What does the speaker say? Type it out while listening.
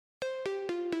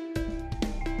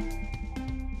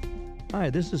Hi,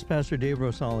 this is Pastor Dave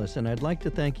Rosales, and I'd like to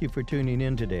thank you for tuning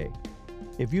in today.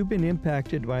 If you've been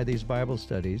impacted by these Bible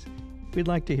studies, we'd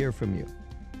like to hear from you.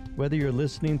 Whether you're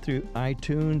listening through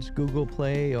iTunes, Google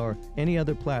Play, or any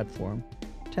other platform,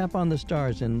 tap on the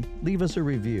stars and leave us a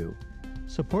review.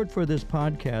 Support for this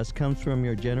podcast comes from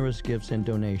your generous gifts and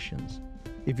donations.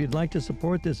 If you'd like to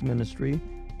support this ministry,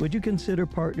 would you consider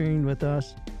partnering with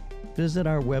us? Visit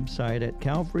our website at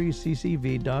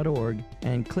calvaryccv.org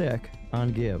and click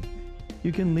on Give.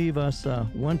 You can leave us a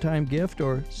one-time gift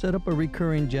or set up a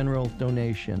recurring general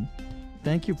donation.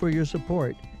 Thank you for your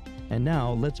support. And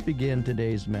now let's begin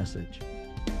today's message.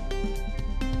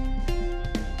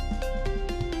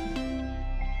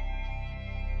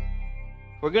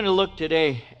 We're going to look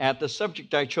today at the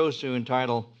subject I chose to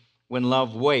entitle When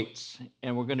Love Waits.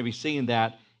 And we're going to be seeing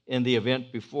that in the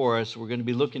event before us. We're going to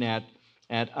be looking at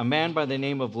a man by the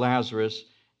name of Lazarus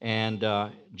and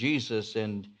Jesus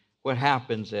and what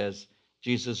happens as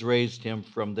Jesus raised him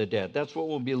from the dead. That's what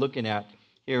we'll be looking at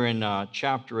here in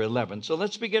chapter 11. So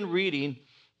let's begin reading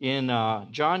in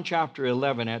John chapter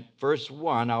 11 at verse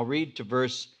 1. I'll read to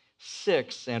verse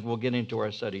 6 and we'll get into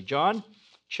our study. John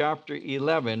chapter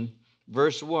 11,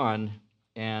 verse 1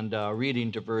 and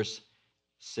reading to verse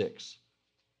 6.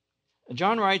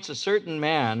 John writes, "A certain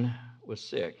man was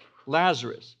sick,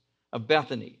 Lazarus of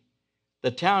Bethany,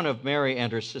 the town of Mary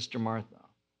and her sister Martha.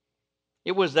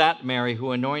 It was that Mary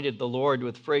who anointed the Lord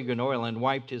with fragrant oil and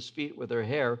wiped his feet with her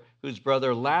hair, whose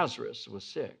brother Lazarus was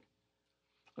sick.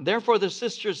 Therefore the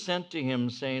sisters sent to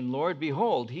him, saying, Lord,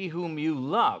 behold, he whom you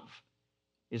love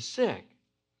is sick.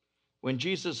 When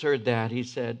Jesus heard that, he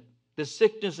said, This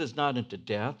sickness is not unto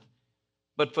death,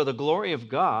 but for the glory of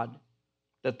God,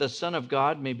 that the Son of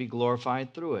God may be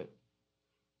glorified through it.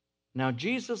 Now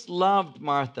Jesus loved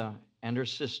Martha and her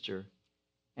sister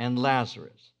and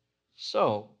Lazarus.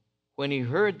 So, when he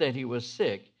heard that he was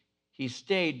sick, he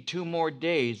stayed 2 more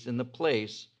days in the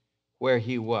place where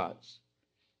he was."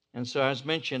 And so, as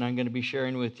mentioned, I'm going to be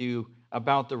sharing with you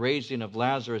about the raising of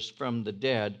Lazarus from the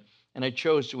dead, and I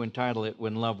chose to entitle it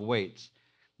When Love Waits.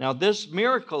 Now, this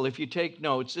miracle, if you take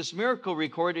notes, this miracle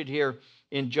recorded here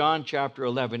in John chapter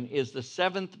 11 is the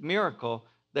 7th miracle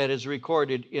that is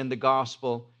recorded in the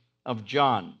Gospel of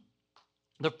John.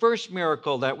 The first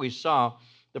miracle that we saw,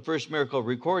 the first miracle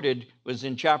recorded, was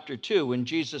in chapter 2 when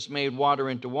Jesus made water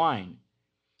into wine.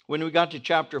 When we got to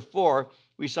chapter 4,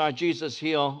 we saw Jesus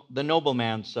heal the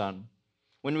nobleman's son.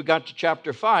 When we got to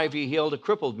chapter 5, he healed a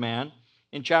crippled man.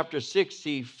 In chapter 6,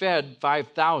 he fed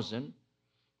 5,000.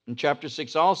 In chapter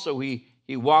 6 also, he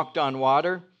walked on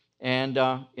water. And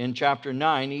in chapter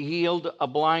 9, he healed a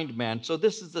blind man. So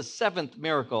this is the 7th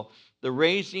miracle, the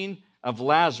raising of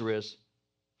Lazarus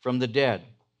from the dead.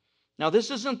 Now,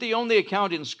 this isn't the only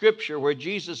account in Scripture where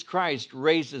Jesus Christ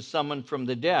raises someone from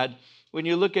the dead. When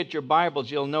you look at your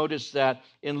Bibles, you'll notice that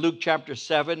in Luke chapter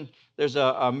 7, there's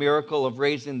a miracle of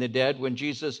raising the dead when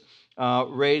Jesus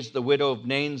raised the widow of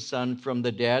Nain's son from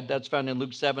the dead. That's found in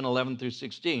Luke 7, 11 through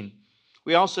 16.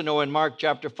 We also know in Mark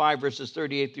chapter 5, verses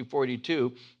 38 through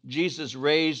 42, Jesus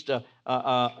raised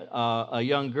a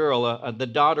young girl, the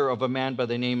daughter of a man by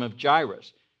the name of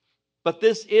Jairus. But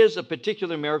this is a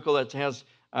particular miracle that has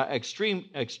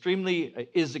extremely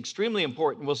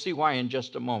important. We'll see why in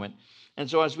just a moment. And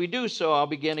so as we do so, I'll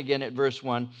begin again at verse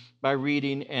 1 by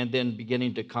reading and then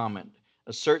beginning to comment.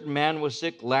 A certain man was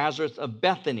sick, Lazarus of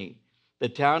Bethany, the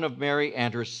town of Mary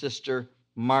and her sister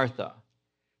Martha.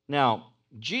 Now,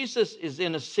 Jesus is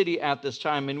in a city at this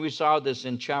time, and we saw this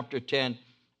in chapter 10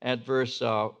 at verse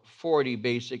 40,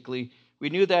 basically. We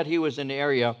knew that he was in an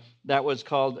area that was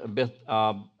called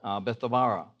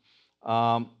Bethabara.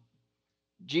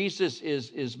 Jesus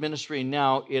is ministering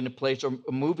now in a place, or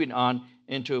moving on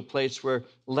into a place where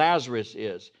Lazarus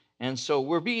is. And so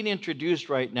we're being introduced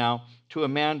right now to a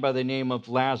man by the name of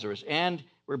Lazarus. And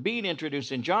we're being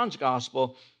introduced in John's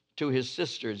gospel to his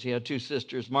sisters. He had 2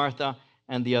 sisters, Martha,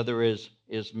 and the other is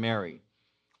Mary.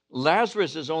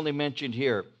 Lazarus is only mentioned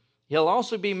here. He'll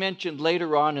also be mentioned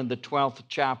later on in the 12th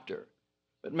chapter.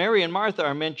 But Mary and Martha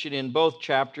are mentioned in both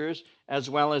chapters, as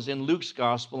well as in Luke's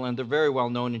gospel, and they're very well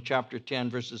known in chapter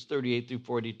 10, verses 38 through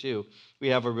 42. We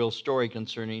have a real story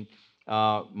concerning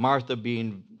Martha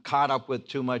being caught up with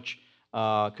too much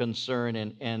concern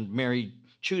and Mary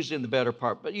choosing the better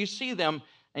part. But you see them,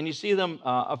 and you see them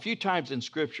a few times in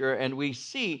Scripture, and we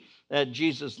see that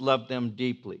Jesus loved them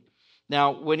deeply.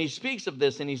 Now, when he speaks of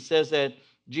this, and he says that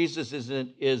Jesus is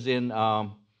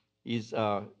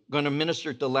going to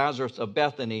minister to Lazarus of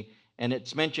Bethany, and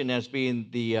it's mentioned as being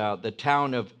the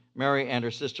town of Mary and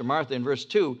her sister Martha. In verse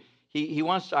 2, he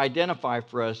wants to identify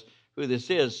for us who this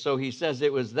is. So he says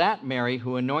it was that Mary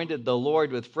who anointed the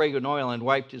Lord with fragrant oil and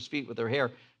wiped his feet with her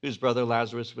hair, whose brother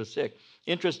Lazarus was sick.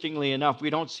 Interestingly enough, we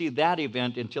don't see that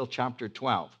event until chapter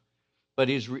 12. But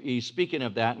he's speaking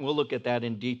of that, and we'll look at that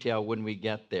in detail when we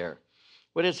get there.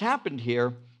 What has happened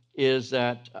here is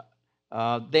that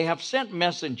they have sent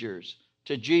messengers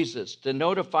to Jesus to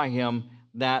notify him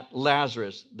that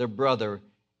Lazarus, their brother,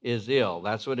 is ill.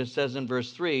 That's what it says in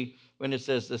verse 3 when it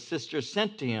says the sisters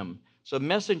sent to him. So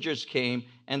messengers came,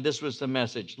 and this was the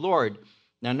message. Lord,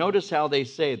 now notice how they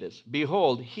say this.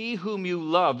 Behold, he whom you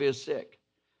love is sick.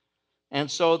 And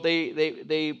so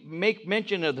they make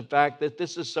mention of the fact that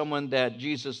this is someone that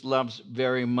Jesus loves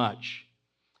very much.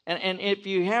 And if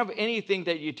you have anything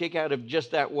that you take out of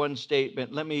just that one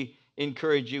statement, let me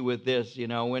encourage you with this.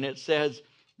 When it says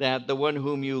that the one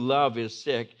whom you love is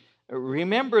sick,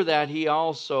 remember that he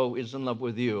also is in love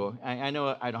with you. I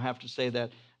know I don't have to say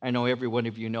that. I know every one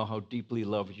of you know how deeply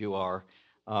loved you are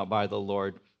by the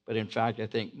Lord. But in fact, I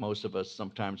think most of us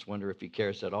sometimes wonder if he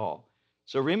cares at all.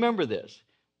 So remember this.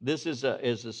 This is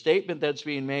a statement that's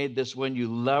being made, this one you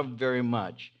loved very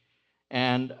much.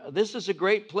 And this is a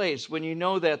great place. When you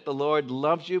know that the Lord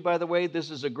loves you, by the way, this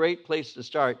is a great place to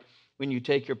start when you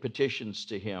take your petitions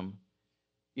to him.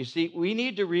 You see, we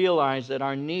need to realize that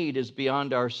our need is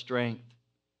beyond our strength.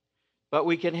 But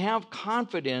we can have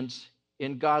confidence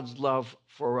in God's love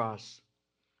for us.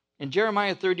 In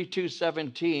Jeremiah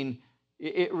 32:17,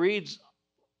 it reads,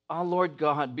 "O Lord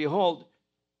God, behold,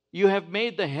 you have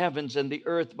made the heavens and the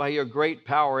earth by your great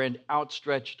power and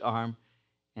outstretched arm."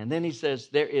 And then he says,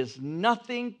 there is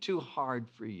nothing too hard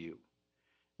for you.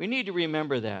 We need to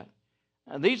remember that.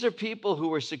 These are people who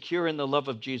were secure in the love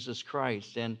of Jesus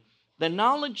Christ. And the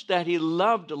knowledge that he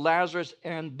loved Lazarus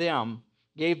and them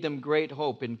gave them great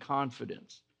hope and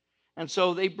confidence. And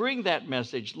so they bring that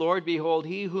message, Lord, behold,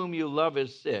 he whom you love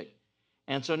is sick.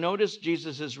 And so notice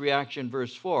Jesus' reaction,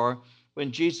 verse 4.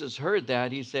 When Jesus heard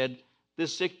that, he said,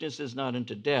 this sickness is not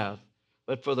unto death,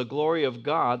 but for the glory of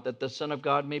God, that the Son of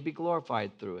God may be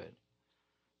glorified through it.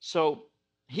 So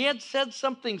he had said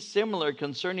something similar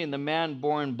concerning the man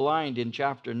born blind in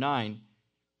chapter 9.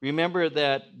 Remember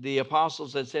that the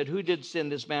apostles had said, who did sin,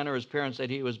 this man or his parents, that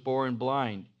he was born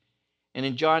blind? And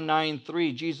in John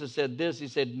 9:3, Jesus said this, he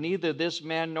said, neither this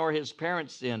man nor his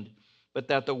parents sinned, but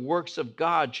that the works of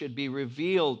God should be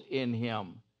revealed in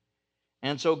him.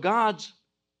 And so God's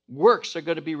works are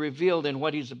going to be revealed in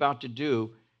what he's about to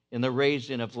do in the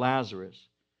raising of Lazarus.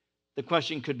 The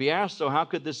question could be asked, so how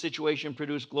could this situation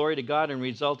produce glory to God and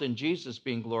result in Jesus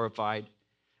being glorified?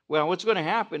 Well, what's going to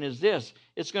happen is this.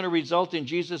 It's going to result in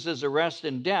Jesus' arrest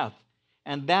and death,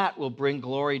 and that will bring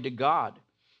glory to God.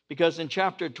 Because in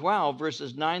chapter 12,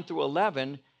 verses 9 through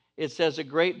 11, it says a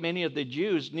great many of the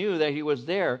Jews knew that he was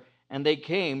there, and they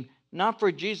came, not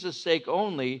for Jesus' sake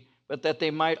only, but that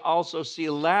they might also see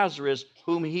Lazarus,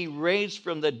 whom he raised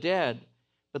from the dead.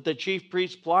 But the chief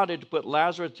priests plotted to put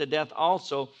Lazarus to death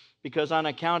also, because on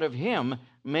account of him,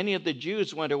 many of the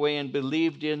Jews went away and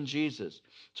believed in Jesus.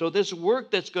 So this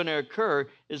work that's going to occur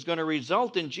is going to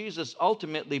result in Jesus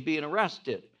ultimately being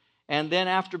arrested. And then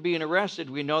after being arrested,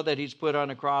 we know that he's put on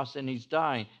a cross and he's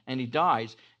dying, and he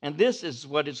dies. And this is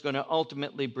what is going to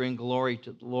ultimately bring glory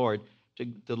to the Lord, to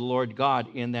the Lord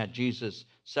God, in that Jesus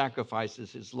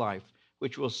sacrifices his life,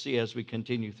 which we'll see as we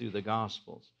continue through the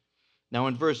Gospels. Now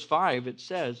in verse 5 it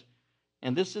says,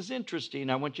 and this is interesting,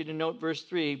 I want you to note verse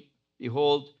 3,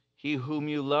 behold, he whom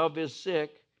you love is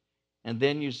sick. And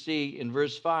then you see in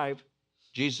verse 5,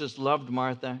 Jesus loved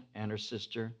Martha and her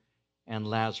sister and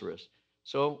Lazarus.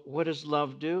 So what does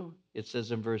love do? It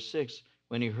says in verse 6,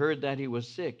 when he heard that he was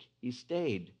sick, he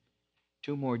stayed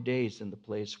 2 more days in the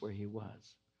place where he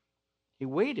was. He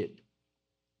waited.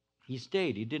 He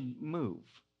stayed. He didn't move.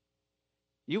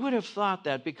 You would have thought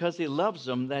that because he loves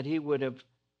them, that he would have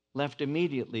left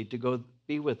immediately to go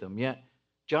be with them. Yet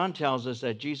John tells us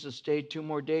that Jesus stayed 2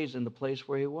 more days in the place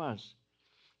where he was.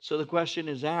 So the question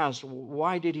is asked,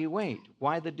 why did he wait?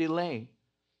 Why the delay?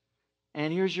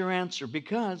 And here's your answer.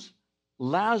 Because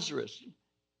Lazarus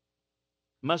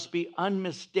must be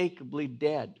unmistakably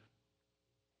dead.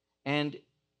 And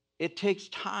it takes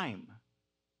time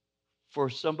for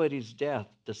somebody's death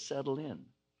to settle in.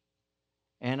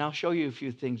 And I'll show you a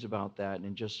few things about that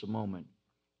in just a moment.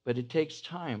 But it takes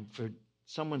time for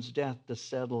someone's death to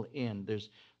settle in. There's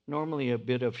normally a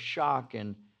bit of shock,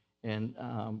 and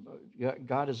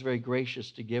God is very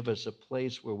gracious to give us a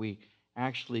place where we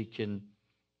actually can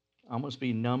almost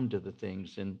be numb to the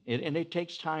things. And it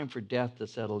takes time for death to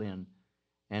settle in.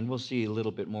 And we'll see a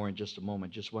little bit more in just a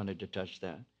moment. Just wanted to touch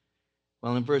that.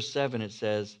 Well, in verse 7 it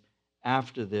says,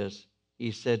 after this,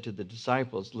 he said to the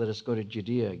disciples, let us go to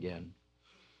Judea again.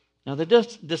 Now the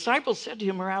disciples said to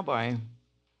him, Rabbi,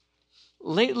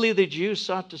 lately the Jews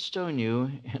sought to stone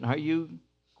you, and are you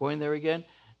going there again?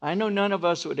 I know none of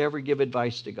us would ever give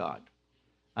advice to God.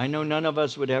 I know none of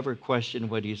us would ever question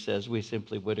what he says. We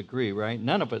simply would agree, right?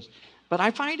 None of us. But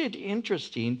I find it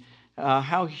interesting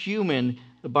how human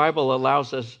the Bible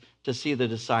allows us to see the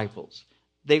disciples.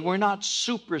 They were not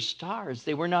superstars.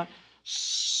 They were not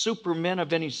supermen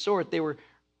of any sort. They were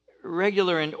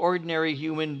regular and ordinary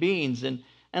human beings.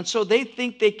 And so they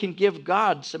think they can give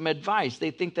God some advice.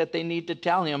 They think that they need to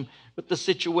tell him what the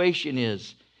situation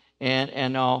is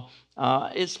and all.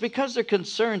 It's because they're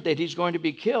concerned that he's going to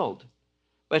be killed.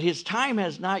 But his time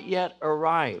has not yet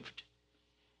arrived.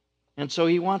 And so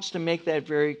he wants to make that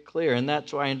very clear. And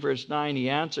that's why in verse 9 he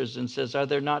answers and says, are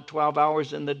there not 12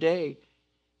 hours in the day?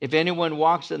 If anyone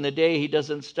walks in the day, he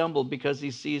doesn't stumble because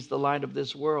he sees the light of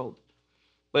this world.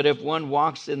 But if one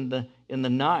walks in the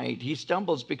night, he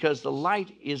stumbles because the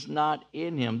light is not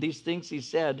in him. These things he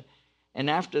said. And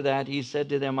after that he said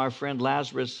to them, our friend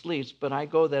Lazarus sleeps, but I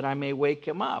go that I may wake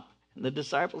him up. And the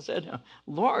disciples said,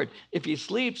 Lord, if he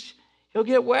sleeps, he'll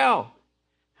get well.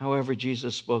 However,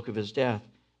 Jesus spoke of his death,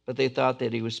 but they thought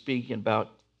that he was speaking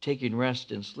about taking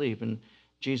rest and sleep. And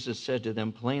Jesus said to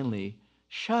them plainly,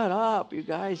 shut up, you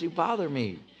guys, you bother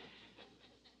me.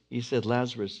 He said,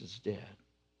 Lazarus is dead.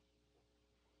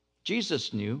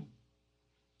 Jesus knew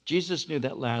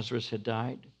that Lazarus had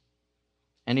died,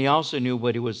 and he also knew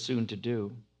what he was soon to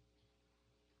do.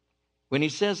 When he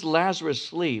says Lazarus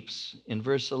sleeps in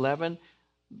verse 11,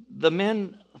 the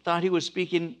men thought he was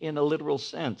speaking in a literal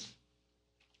sense.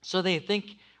 So they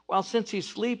think, well, since he's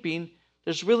sleeping,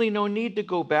 there's really no need to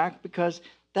go back because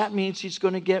that means he's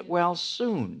going to get well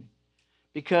soon.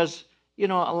 Because, a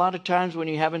lot of times when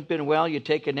you haven't been well, you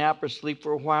take a nap or sleep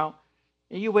for a while,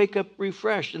 and you wake up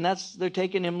refreshed. And they're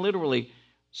taking him literally.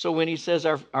 So when he says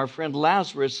our friend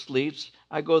Lazarus sleeps,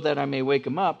 I go that I may wake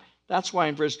him up. That's why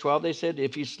in verse 12 they said,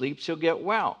 if he sleeps, he'll get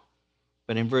well.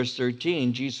 But in verse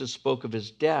 13, Jesus spoke of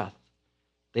his death.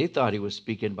 They thought he was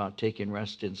speaking about taking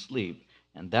rest and sleep.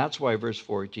 And that's why verse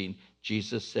 14,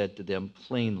 Jesus said to them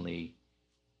plainly,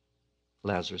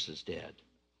 Lazarus is dead.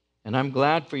 And I'm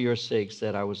glad for your sakes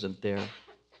that I wasn't there,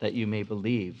 that you may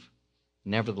believe.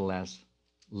 Nevertheless,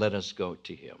 let us go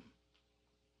to him.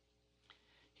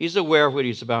 He's aware of what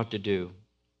he's about to do.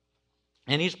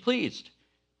 And he's pleased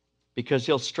because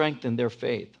he'll strengthen their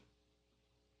faith.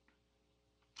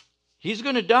 He's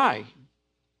going to die.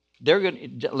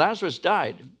 Lazarus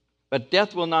died, but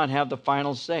death will not have the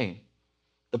final say.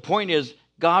 The point is,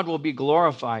 God will be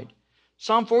glorified.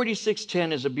 Psalm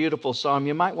 46:10 is a beautiful psalm.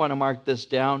 You might want to mark this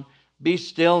down. Be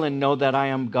still and know that I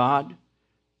am God.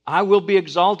 I will be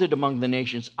exalted among the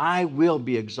nations. I will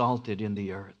be exalted in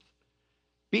the earth.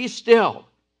 Be still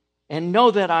and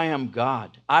know that I am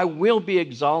God. I will be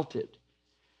exalted.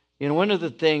 One of the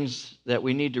things that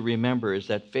we need to remember is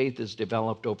that faith is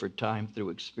developed over time through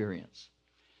experience.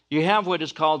 You have what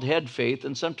is called head faith,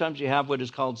 and sometimes you have what is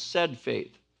called said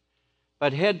faith.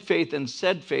 But head faith and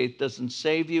said faith doesn't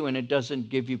save you, and it doesn't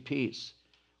give you peace.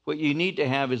 What you need to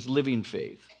have is living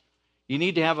faith. You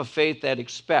need to have a faith that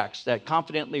expects, that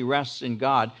confidently rests in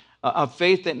God, a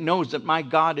faith that knows that my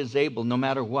God is able no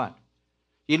matter what.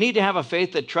 You need to have a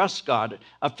faith that trusts God,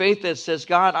 a faith that says,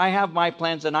 God, I have my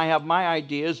plans and I have my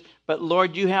ideas, but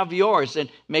Lord, you have yours, and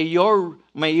may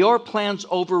your plans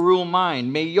overrule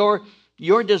mine. May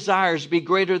your desires be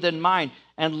greater than mine.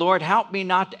 And Lord, help me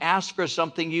not to ask for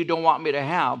something you don't want me to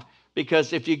have,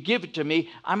 because if you give it to me,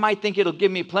 I might think it'll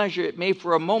give me pleasure. It may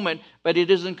for a moment, but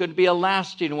it isn't going to be a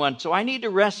lasting one. So I need to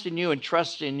rest in you and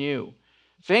trust in you.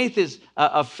 Faith is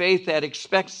a faith that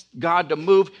expects God to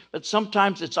move, but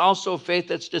sometimes it's also faith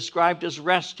that's described as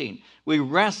resting. We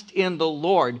rest in the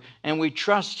Lord and we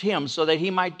trust him so that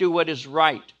he might do what is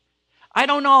right. I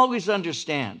don't always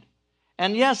understand.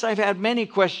 And yes, I've had many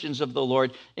questions of the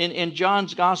Lord. In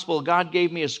John's gospel, God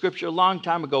gave me a scripture a long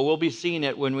time ago. We'll be seeing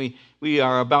it when we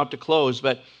are about to close.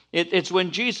 But it's when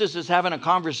Jesus is having a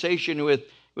conversation with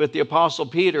the Apostle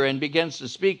Peter and begins to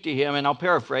speak to him. And I'll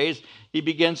paraphrase. He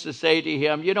begins to say to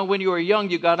him, when you were young,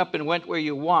 you got up and went where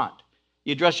you want.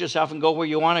 You dress yourself and go where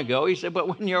you want to go. He said, but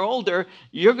when you're older,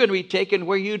 you're going to be taken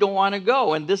where you don't want to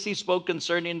go. And this he spoke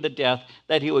concerning the death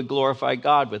that he would glorify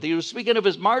God with. He was speaking of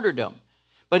his martyrdom.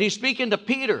 But he's speaking to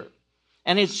Peter.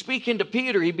 And he's speaking to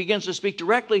Peter. He begins to speak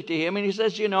directly to him. And he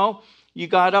says, you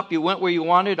got up, you went where you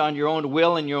wanted on your own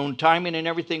will and your own timing and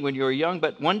everything when you were young.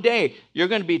 But one day, you're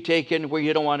going to be taken where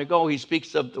you don't want to go. He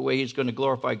speaks of the way he's going to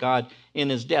glorify God in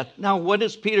his death. Now, what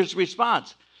is Peter's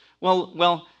response?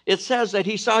 Well, it says that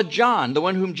he saw John, the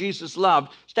one whom Jesus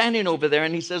loved, standing over there.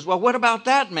 And he says, well, what about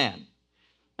that man?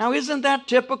 Now, isn't that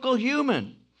typical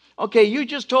human? Okay, you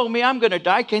just told me I'm going to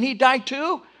die. Can he die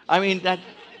too? I mean,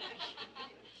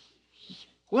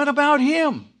 what about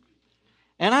him?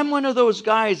 And I'm one of those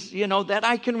guys, that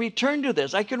I can return to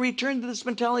this. I can return to this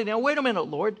mentality. Now, wait a minute,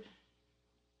 Lord.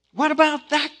 What about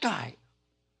that guy?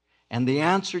 And the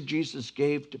answer Jesus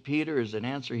gave to Peter is an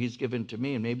answer he's given to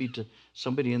me and maybe to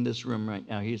somebody in this room right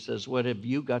now. He says, what have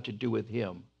you got to do with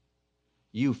him?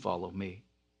 You follow me.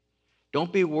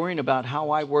 Don't be worrying about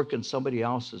how I work in somebody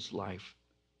else's life.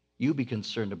 You be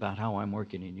concerned about how I'm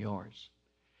working in yours.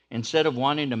 Instead of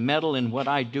wanting to meddle in what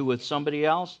I do with somebody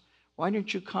else, why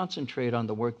don't you concentrate on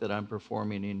the work that I'm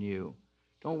performing in you?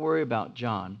 Don't worry about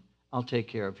John. I'll take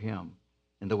care of him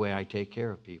in the way I take care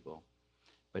of people.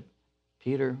 But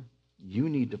Peter, you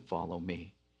need to follow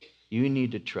me. You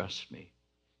need to trust me.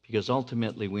 Because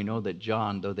ultimately we know that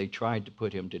John, though they tried to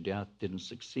put him to death, didn't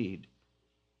succeed.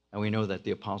 And we know that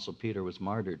the Apostle Peter was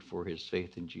martyred for his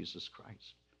faith in Jesus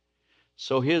Christ.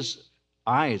 So his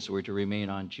eyes were to remain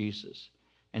on Jesus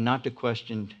and not to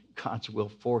question God's will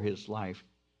for his life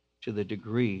to the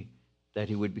degree that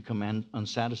he would become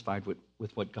unsatisfied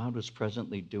with what God was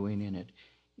presently doing in it,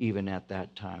 even at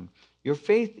that time. Your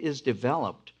faith is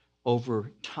developed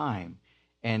over time,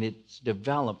 and it's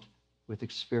developed with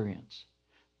experience.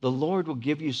 The Lord will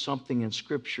give you something in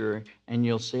Scripture, and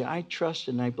you'll say, I trust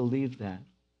and I believe that.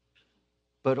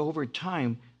 But over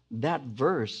time, that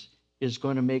verse is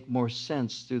going to make more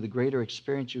sense through the greater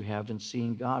experience you have in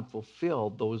seeing God fulfill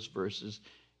those verses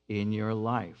in your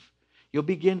life. You'll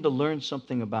begin to learn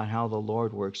something about how the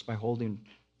Lord works by holding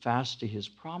fast to his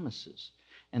promises.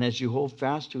 And as you hold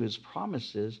fast to his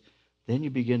promises, then you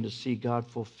begin to see God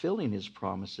fulfilling his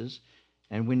promises.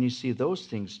 And when you see those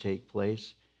things take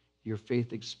place, your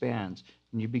faith expands.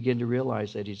 And you begin to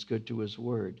realize that he's good to his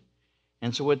word.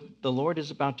 And so what the Lord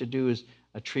is about to do is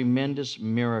a tremendous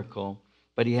miracle,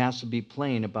 but he has to be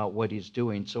plain about what he's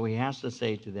doing. So he has to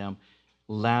say to them,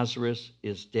 Lazarus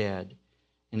is dead.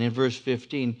 And in verse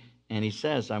 15, and he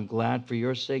says, I'm glad for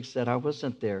your sakes that I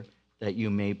wasn't there, that you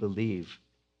may believe.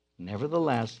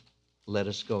 Nevertheless, let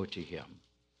us go to him.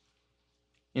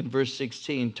 In verse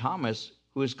 16, Thomas,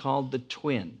 who is called the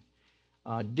twin,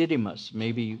 Didymus,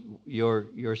 maybe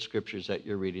your scriptures that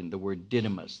you're reading, the word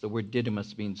Didymus. The word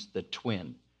Didymus means the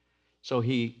twin. So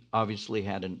he obviously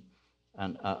had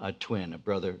a twin, a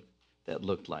brother that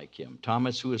looked like him.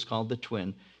 Thomas, who is called the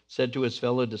twin, said to his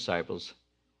fellow disciples,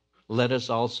 let us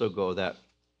also go that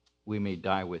we may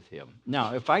die with him.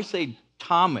 Now, if I say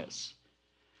Thomas,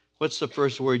 what's the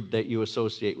first word that you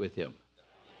associate with him?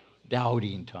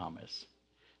 Doubting Thomas.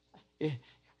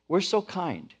 We're so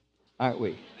kind, aren't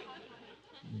we?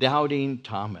 Doubting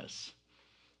Thomas.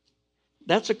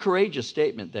 That's a courageous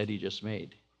statement that he just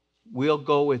made. We'll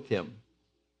go with him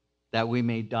that we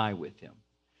may die with him,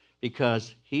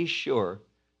 because he's sure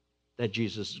that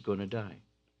Jesus is going to die.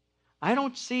 I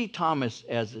don't see Thomas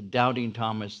as a doubting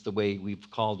Thomas the way we've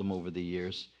called him over the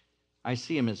years. I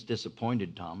see him as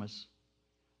disappointed Thomas.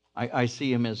 I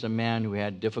see him as a man who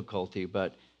had difficulty,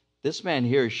 but this man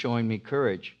here is showing me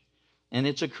courage. And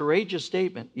it's a courageous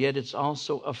statement, yet it's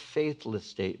also a faithless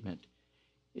statement.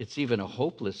 It's even a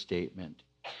hopeless statement.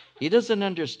 He doesn't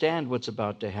understand what's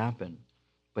about to happen,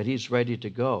 but he's ready to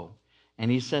go.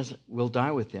 And he says, we'll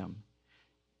die with him.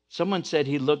 Someone said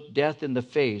he looked death in the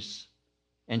face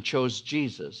and chose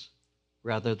Jesus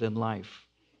rather than life.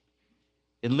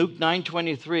 In Luke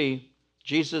 9:23,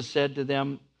 Jesus said to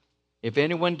them, if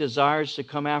anyone desires to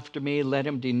come after me, let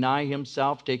him deny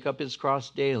himself, take up his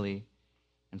cross daily,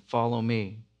 and follow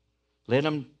me. Let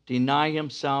him deny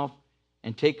himself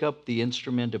and take up the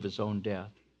instrument of his own death.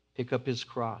 Pick up his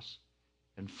cross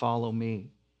and follow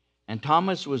me. And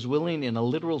Thomas was willing in a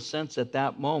literal sense at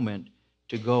that moment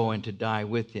to go and to die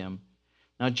with him.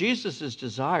 Now Jesus'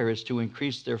 desire is to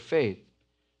increase their faith,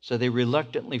 so they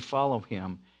reluctantly follow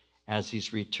him as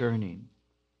he's returning.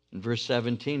 In verse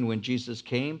 17, when Jesus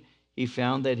came, he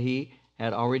found that he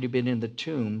had already been in the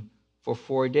tomb for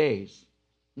 4 days.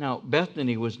 Now,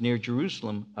 Bethany was near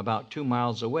Jerusalem, about 2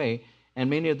 miles away, and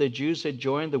many of the Jews had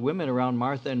joined the women around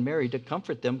Martha and Mary to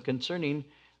comfort them concerning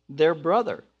their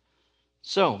brother.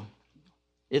 So,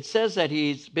 it says that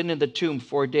he's been in the tomb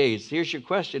 4 days. Here's your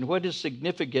question. What is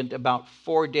significant about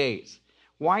 4 days?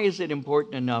 Why is it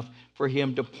important enough for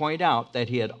him to point out that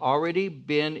he had already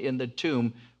been in the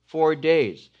tomb 4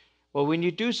 days? Well, when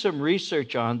you do some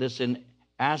research on this and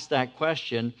ask that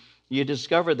question, you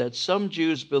discover that some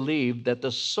Jews believed that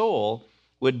the soul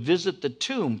would visit the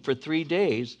tomb for 3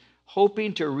 days,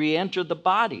 hoping to re-enter the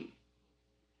body.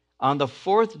 On the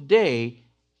 4th day,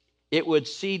 it would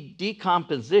see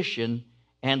decomposition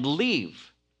and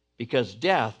leave, because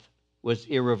death was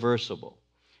irreversible.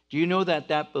 Do you know that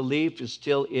that belief is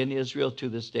still in Israel to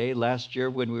this day? Last year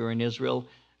when we were in Israel,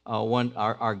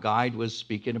 our guide was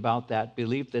speaking about that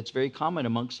belief that's very common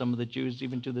amongst some of the Jews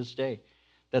even to this day,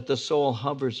 that the soul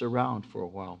hovers around for a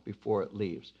while before it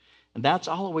leaves. And that's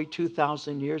all the way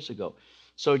 2,000 years ago.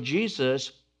 So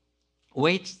Jesus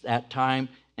waits that time,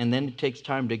 and then it takes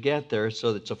time to get there,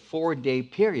 so it's a 4-day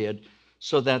period,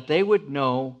 so that they would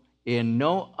know in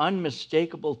no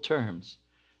unmistakable terms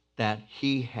that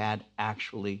he had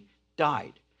actually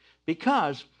died.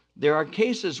 Because there are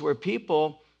cases where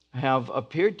people have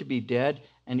appeared to be dead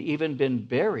and even been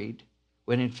buried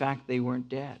when in fact they weren't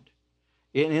dead.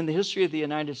 In the history of the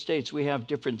United States, we have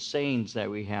different sayings that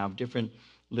we have, different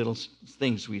little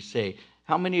things we say.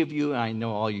 How many of you, I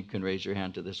know all you can raise your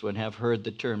hand to this one, have heard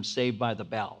the term saved by the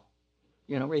bell?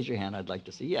 You know, raise your hand. I'd like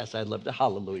to see. Yes, I'd love to.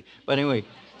 Hallelujah. But anyway,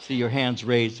 see your hands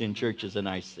raised in church is a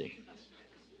nice thing.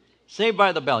 Saved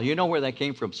by the bell. You know where that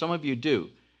came from. Some of you do.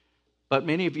 But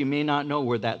many of you may not know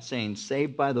where that saying,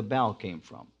 saved by the bell, came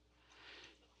from.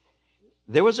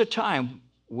 There was a time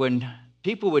when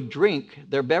people would drink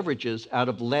their beverages out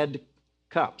of lead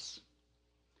cups.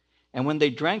 And when they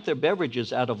drank their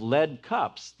beverages out of lead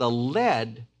cups, the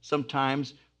lead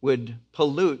sometimes would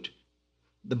pollute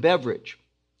the beverage.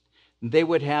 They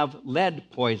would have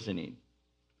lead poisoning.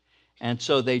 And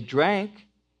so they drank,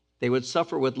 they would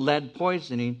suffer with lead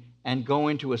poisoning and go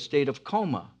into a state of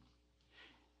coma.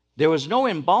 There was no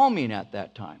embalming at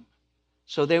that time,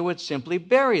 so they would simply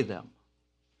bury them.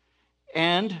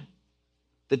 And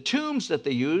the tombs that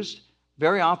they used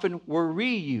very often were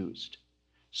reused.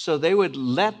 So they would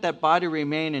let that body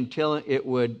remain until it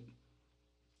would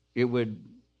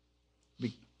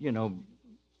be,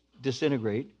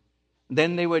 disintegrate.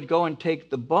 Then they would go and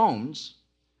take the bones.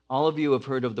 All of you have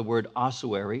heard of the word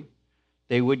ossuary.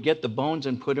 They would get the bones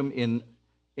and put them in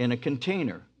a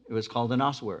container. It was called an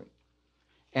ossuary.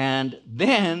 And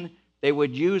then they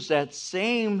would use that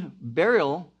same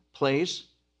burial place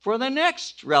for the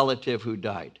next relative who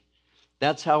died.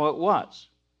 That's how it was.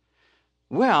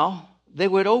 Well, they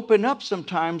would open up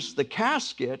sometimes the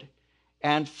casket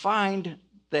and find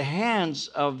the hands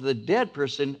of the dead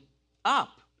person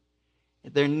up,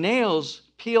 their nails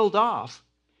peeled off,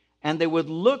 and they would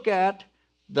look at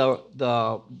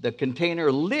the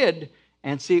container lid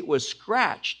and see it was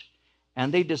scratched.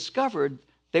 And they discovered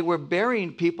they were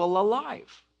burying people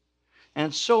alive.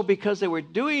 And so because they were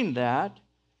doing that,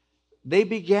 they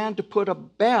began to put a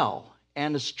bell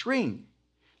and a string.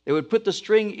 They would put the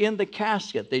string in the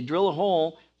casket. They'd drill a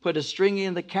hole, put a string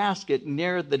in the casket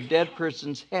near the dead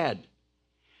person's head.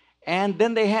 And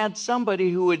then they had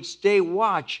somebody who would stay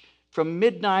watch from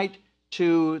midnight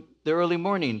to the early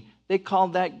morning. They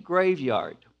called that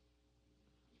graveyard.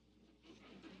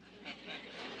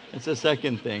 It's the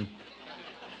second thing.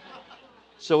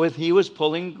 So he was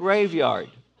pulling graveyard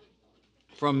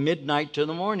from midnight to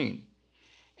the morning.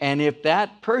 And if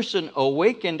that person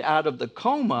awakened out of the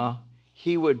coma,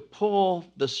 he would pull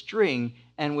the string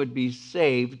and would be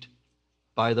saved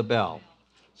by the bell.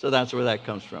 So that's where that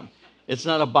comes from. It's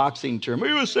not a boxing term.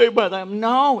 He was saved by them.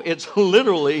 No, it's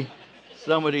literally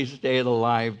somebody stayed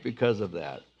alive because of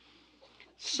that.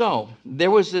 So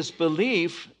there was this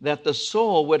belief that the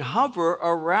soul would hover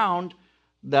around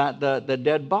the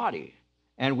dead body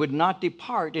and would not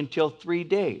depart until 3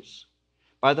 days.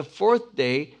 By the 4th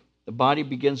day, the body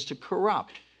begins to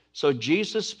corrupt. So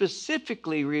Jesus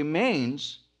specifically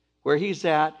remains where he's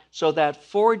at so that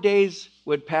 4 days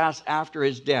would pass after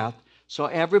his death, so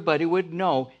everybody would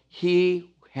know he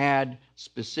had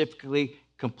specifically,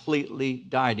 completely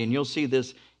died. And you'll see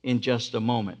this in just a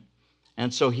moment.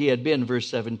 And so he had been, verse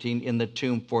 17, in the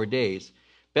tomb 4 days.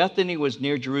 Bethany was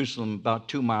near Jerusalem, about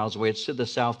 2 miles away. It's to the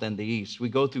south and the east. We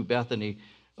go through Bethany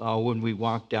when we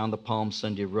walk down the Palm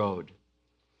Sunday Road.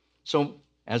 So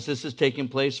as this is taking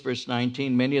place, verse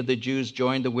 19, many of the Jews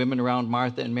joined the women around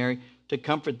Martha and Mary to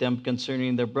comfort them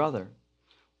concerning their brother.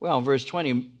 Well, verse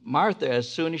 20, Martha, as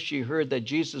soon as she heard that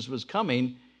Jesus was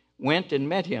coming, went and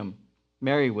met him.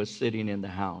 Mary was sitting in the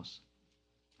house.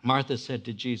 Martha said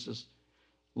to Jesus,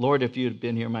 Lord, if you had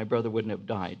been here, my brother wouldn't have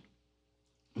died.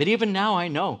 But even now I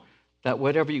know that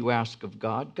whatever you ask of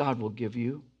God, God will give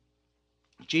you.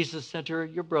 Jesus said to her,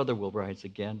 your brother will rise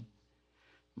again.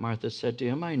 Martha said to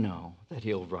him, I know that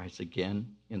he'll rise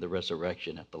again in the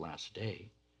resurrection at the last day.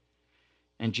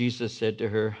 And Jesus said to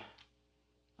her,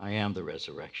 I am the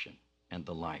resurrection and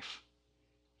the life.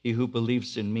 He who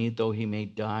believes in me, though he may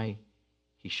die,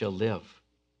 he shall live.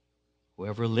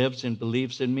 Whoever lives and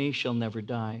believes in me shall never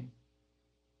die.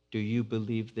 Do you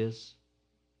believe this?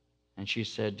 And she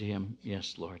said to him,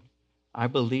 yes, Lord. I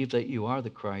believe that you are the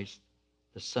Christ,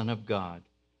 the Son of God,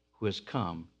 who has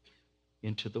come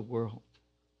into the world.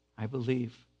 I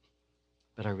believe,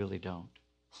 but I really don't.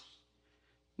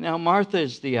 Now, Martha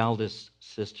is the eldest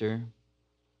sister.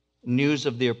 News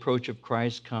of the approach of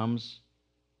Christ comes.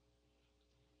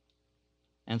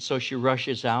 And so she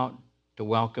rushes out to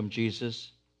welcome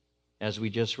Jesus. As we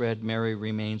just read, Mary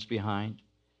remains behind.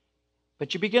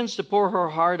 But she begins to pour her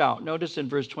heart out. Notice in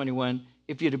verse 21,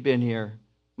 if you'd have been here,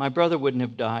 my brother wouldn't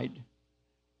have died.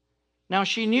 Now,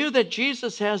 she knew that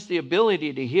Jesus has the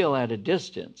ability to heal at a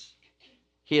distance.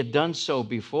 He had done so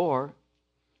before.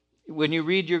 When you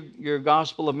read your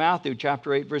Gospel of Matthew,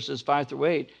 chapter 8, verses 5 through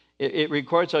 8, it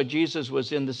records how Jesus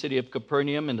was in the city of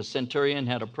Capernaum and the centurion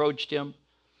had approached him.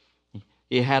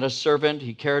 He had a servant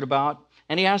he cared about,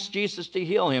 and he asked Jesus to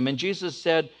heal him. And Jesus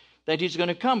said that he's going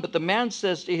to come. But the man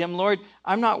says to him, Lord,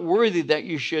 I'm not worthy that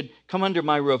you should come under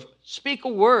my roof. Speak a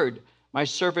word, my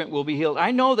servant will be healed.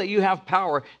 I know that you have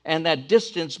power, and that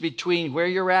distance between where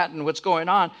you're at and what's going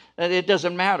on, that it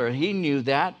doesn't matter. He knew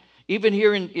that. Even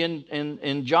here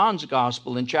in John's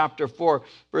Gospel, in chapter 4,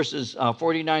 verses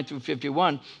 49 through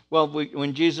 51,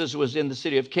 when Jesus was in the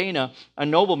city of Cana, a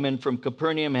nobleman from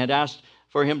Capernaum had asked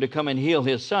for him to come and heal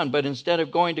his son. But instead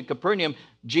of going to Capernaum,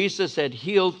 Jesus had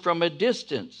healed from a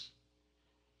distance.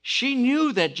 She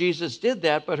knew that Jesus did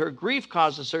that, but her grief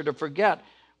causes her to forget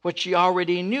what she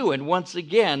already knew. And once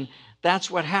again, that's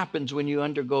what happens when you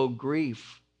undergo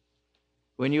grief.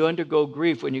 When you undergo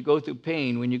grief, when you go through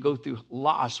pain, when you go through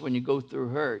loss, when you go through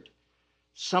hurt,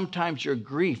 sometimes your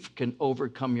grief can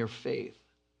overcome your faith.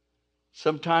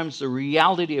 Sometimes the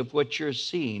reality of what you're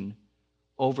seeing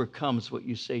overcomes what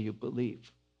you say you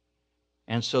believe.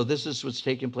 And so this is what's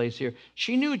taking place here.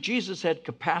 She knew Jesus had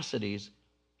capacities,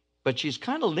 but she's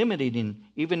kind of limiting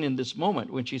even in this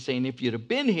moment when she's saying, if you'd have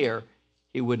been here,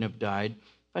 he wouldn't have died.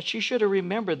 But she should have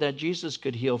remembered that Jesus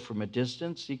could heal from a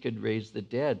distance. He could raise the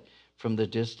dead from the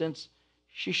distance.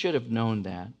 She should have known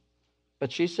that.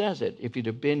 But she says it, if you'd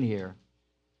have been here.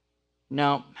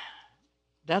 Now,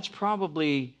 that's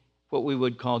probably what we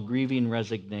would call grieving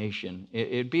resignation.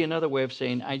 It'd be another way of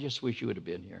saying, I just wish you would have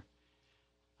been here.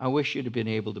 I wish you'd have been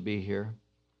able to be here.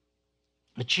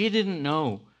 But she didn't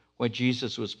know what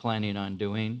Jesus was planning on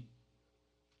doing.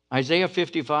 Isaiah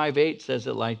 55:8 says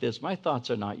it like this, my thoughts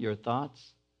are not your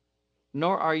thoughts,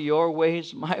 nor are your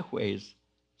ways my ways,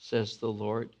 says the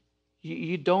Lord.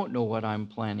 You don't know what I'm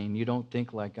planning. You don't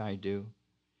think like I do.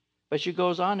 But she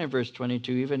goes on in verse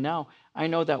 22, even now, I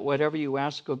know that whatever you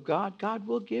ask of God, God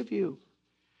will give you.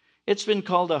 It's been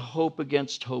called a hope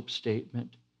against hope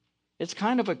statement. It's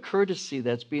kind of a courtesy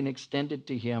that's being extended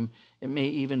to him. It may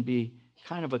even be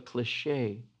kind of a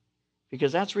cliche,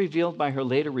 because that's revealed by her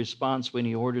later response when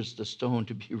he orders the stone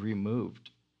to be removed.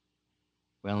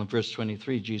 Well, in verse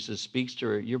 23, Jesus speaks to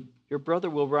her, your brother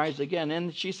will rise again.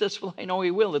 And she says, well, I know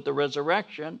he will at the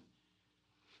resurrection.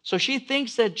 So she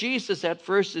thinks that Jesus at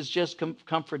first is just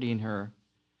comforting her.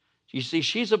 You see,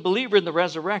 she's a believer in the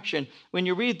resurrection. When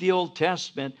you read the Old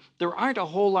Testament, there aren't a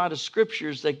whole lot of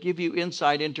scriptures that give you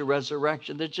insight into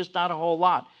resurrection. There's just not a whole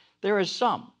lot. There is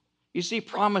some. You see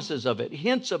promises of it,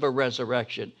 hints of a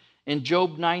resurrection. In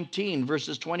Job 19,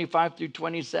 verses 25 through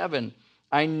 27,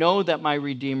 I know that my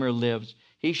Redeemer lives.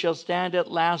 He shall stand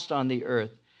at last on the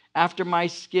earth. After my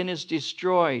skin is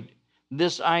destroyed,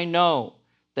 this I know,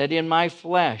 that in my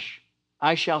flesh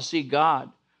I shall see God,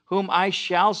 whom I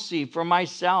shall see for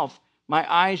myself. My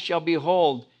eyes shall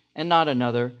behold, and not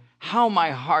another. How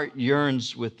my heart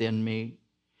yearns within me.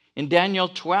 In Daniel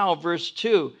 12, verse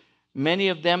 2, many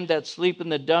of them that sleep in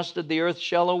the dust of the earth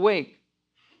shall awake,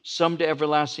 some to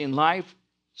everlasting life,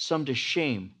 some to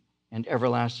shame and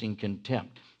everlasting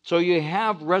contempt. So you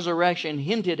have resurrection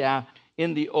hinted at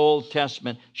in the Old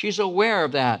Testament. She's aware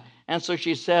of that. And so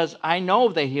she says, I know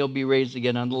that he'll be raised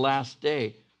again on the last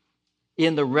day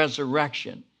in the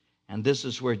resurrection. And this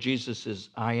is where Jesus'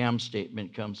 I am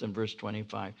statement comes in verse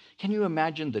 25. Can you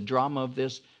imagine the drama of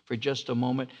this for just a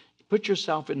moment? Put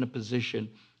yourself in a position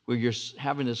where you're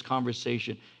having this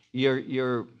conversation.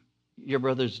 Your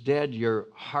brother's dead. Your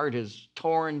heart is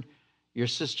torn. Your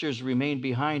sisters remain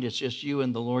behind. It's just you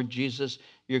and the Lord Jesus.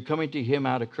 You're coming to him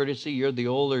out of courtesy. You're the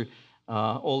older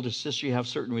sister. You have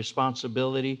certain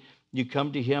responsibility. You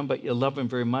come to him, but you love him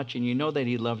very much, and you know that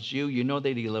he loves you. You know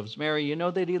that he loves Mary. You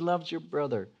know that he loves your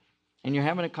brother. And you're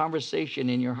having a conversation,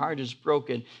 and your heart is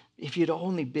broken. If you'd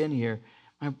only been here,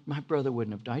 my brother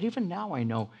wouldn't have died. Even now I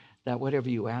know that whatever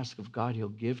you ask of God, he'll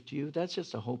give to you. That's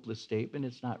just a hopeless statement.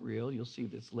 It's not real. You'll see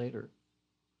this later.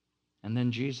 And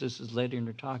then Jesus is letting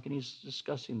her talk, and he's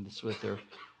discussing this with her.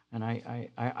 And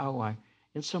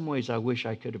in some ways, I wish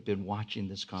I could have been watching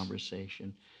this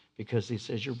conversation, because he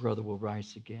says, your brother will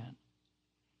rise again.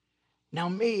 Now,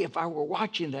 me, if I were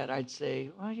watching that, I'd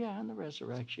say, well, yeah, in the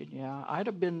resurrection, yeah. I'd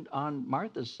have been on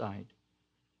Martha's side.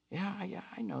 Yeah,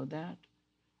 I know that.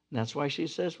 And that's why she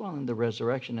says, well, in the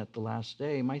resurrection at the last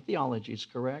day, my theology is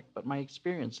correct, but my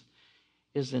experience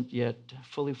isn't yet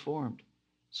fully formed.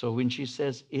 So when she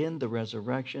says, in the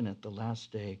resurrection at the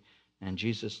last day, and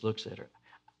Jesus looks at her,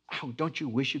 oh, don't you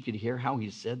wish you could hear how he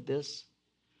said this?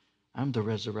 I'm the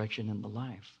resurrection and the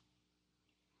life.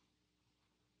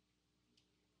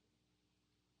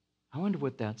 I wonder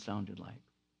what that sounded like.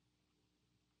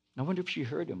 I wonder if she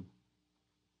heard him.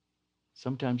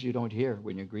 Sometimes you don't hear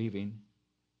when you're grieving.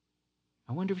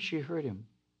 I wonder if she heard him.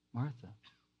 Martha,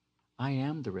 I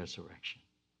am the resurrection.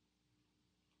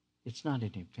 It's not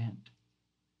an event.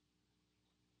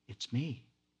 It's me.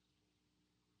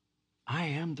 I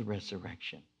am the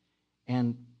resurrection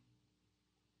and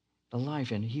the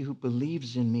life. And he who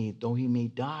believes in me, though he may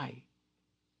die,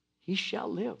 he shall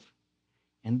live.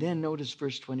 And then notice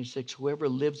verse 26, whoever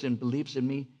lives and believes in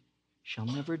me shall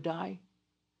never die.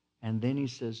 And then he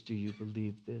says, do you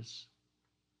believe this?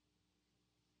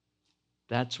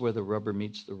 That's where the rubber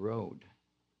meets the road.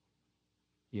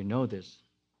 You know this,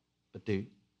 but do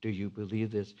you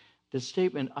believe this? This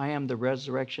statement, I am the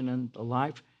resurrection and the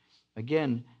life,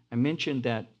 again, I mentioned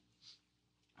that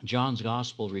John's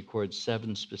gospel records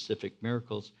 7 specific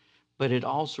miracles, but it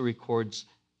also records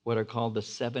what are called the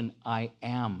 7 I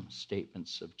am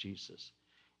statements of Jesus.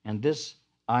 And this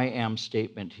I am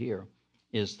statement here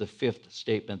is the 5th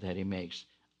statement that he makes.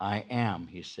 I am,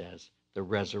 he says, the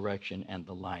resurrection and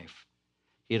the life.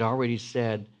 He had already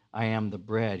said, I am the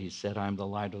bread. He said, I am the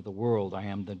light of the world. I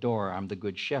am the door. I'm the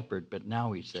good shepherd. But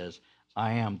now he says,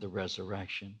 I am the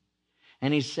resurrection.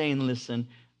 And he's saying, listen,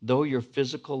 though your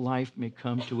physical life may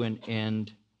come to an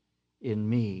end in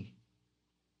me,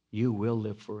 you will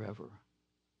live forever.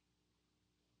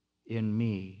 In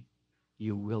me,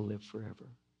 you will live forever.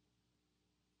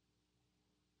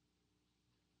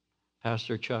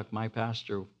 Pastor Chuck, my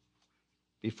pastor,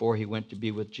 before he went to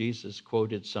be with Jesus,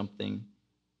 quoted something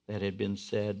that had been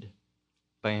said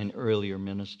by an earlier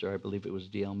minister. I believe it was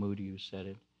D.L. Moody who said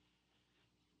it.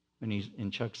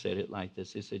 And Chuck said it like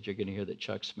this. He said, you're going to hear that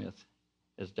Chuck Smith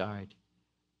has died.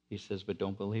 He says, but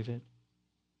don't believe it,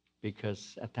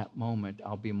 because at that moment,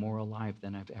 I'll be more alive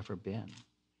than I've ever been.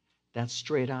 That's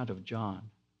straight out of John.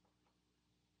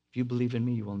 If you believe in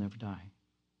me, you will never die.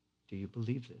 Do you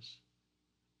believe this?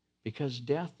 Because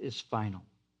death is final.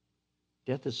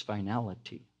 Death is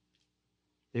finality.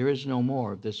 There is no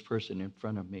more of this person in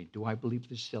front of me. Do I believe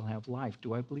they still have life?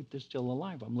 Do I believe they're still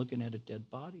alive? I'm looking at a dead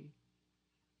body.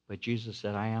 But Jesus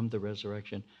said, I am the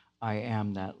resurrection. I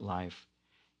am that life.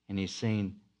 And he's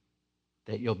saying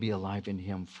that you'll be alive in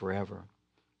him forever.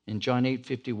 In John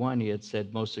 8:51, he had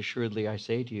said, most assuredly I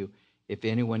say to you, if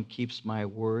anyone keeps my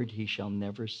word, he shall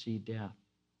never see death.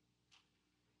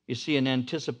 You see, in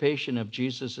anticipation of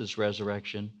Jesus'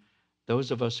 resurrection,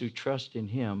 those of us who trust in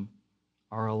him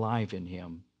are alive in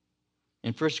him.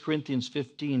 In 1 Corinthians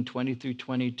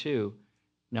 15:20-22,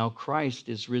 now Christ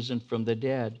is risen from the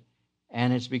dead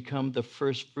and has become the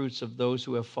first fruits of those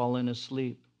who have fallen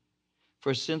asleep.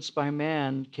 For since by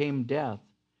man came death,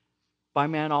 by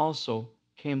man also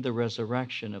came the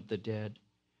resurrection of the dead.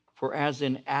 For as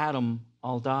in Adam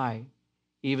all die,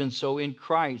 even so in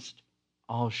Christ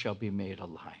all shall be made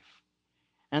alive.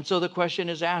 And so the question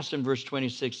is asked in verse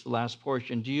 26, the last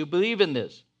portion, do you believe in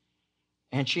this?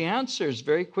 And she answers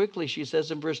very quickly. She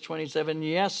says in verse 27,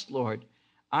 yes, Lord,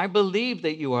 I believe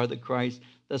that you are the Christ,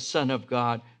 the Son of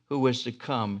God, who was to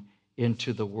come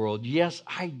into the world. Yes,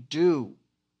 I do.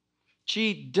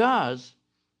 She does,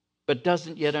 but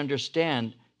doesn't yet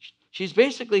understand. She's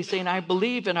basically saying, I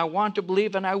believe and I want to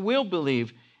believe and I will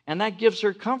believe. And that gives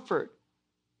her comfort.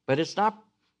 But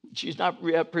she's not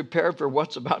yet prepared for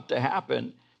what's about to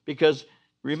happen. Because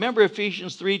remember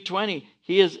Ephesians 3:20,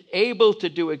 he is able to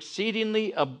do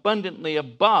exceedingly abundantly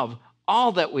above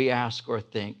all that we ask or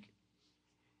think.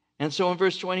 And so in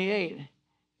verse 28,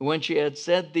 when she had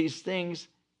said these things,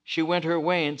 she went her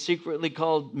way and secretly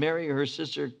called Mary, her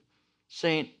sister,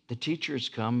 saying, the teacher's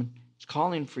come, it's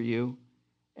calling for you.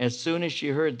 As soon as she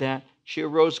heard that, she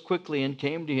arose quickly and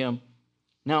came to him.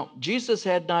 Now, Jesus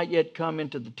had not yet come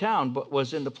into the town, but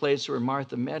was in the place where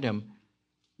Martha met him.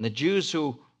 And the Jews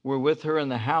who were with her in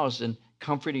the house and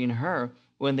comforting her,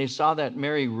 when they saw that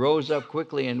Mary rose up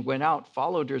quickly and went out,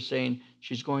 followed her, saying,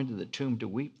 she's going to the tomb to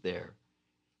weep there.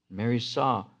 Mary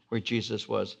saw where Jesus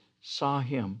was, saw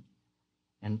him,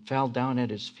 and fell down at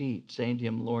his feet, saying to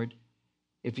him, Lord,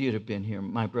 if you'd have been here,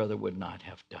 my brother would not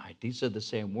have died. These are the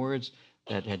same words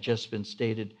that had just been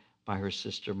stated by her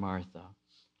sister Martha.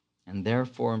 And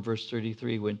therefore, in verse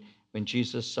 33, When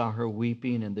Jesus saw her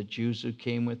weeping and the Jews who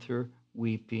came with her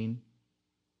weeping,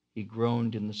 he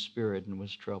groaned in the spirit and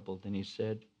was troubled. And he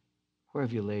said, "Where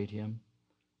have you laid him?"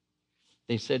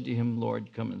 They said to him,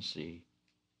 "Lord, come and see."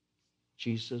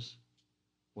 Jesus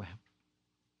wept.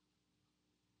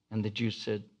 And the Jews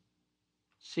said,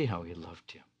 "See how he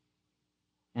loved him."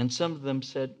 And some of them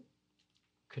said,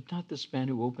 "Could not this man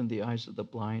who opened the eyes of the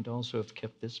blind also have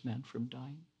kept this man from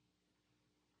dying?"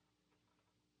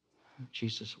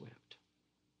 Jesus wept.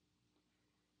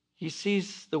 He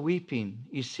sees the weeping.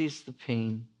 He sees the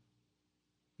pain.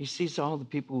 He sees all the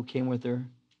people who came with her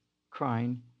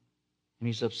crying, and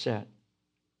he's upset.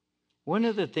 One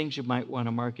of the things you might want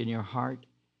to mark in your heart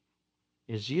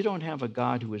is you don't have a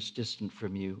God who is distant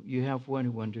from you. You have one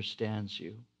who understands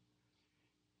you.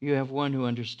 You have one who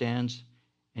understands,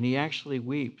 and he actually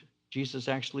wept. Jesus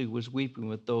actually was weeping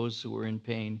with those who were in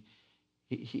pain.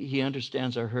 He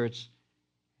understands our hurts,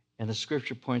 and the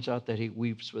scripture points out that he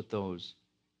weeps with those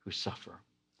who suffer.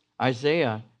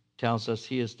 Isaiah tells us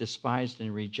he is despised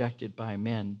and rejected by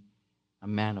men, a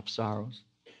man of sorrows,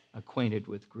 acquainted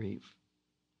with grief.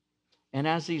 And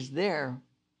as he's there,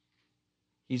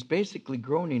 he's basically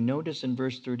groaning. Notice in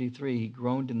verse 33, he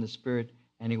groaned in the spirit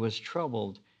and he was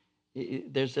troubled.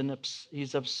 He's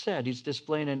upset. He's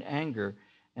displaying an anger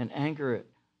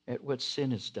at what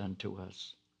sin has done to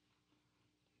us.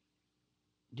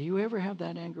 Do you ever have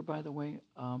that anger, by the way?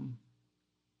 On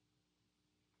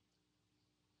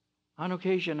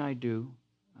occasion, I do.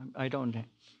 I don't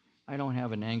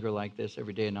have an anger like this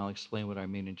every day, and I'll explain what I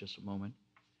mean in just a moment.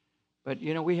 But,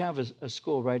 we have a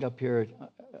school right up here,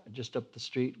 just up the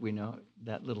street. We know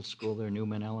that little school there,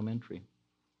 Newman Elementary.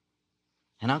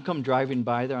 And I'll come driving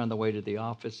by there on the way to the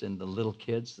office, and the little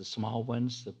kids, the small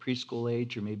ones, the preschool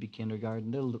age or maybe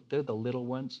kindergarten, they're the little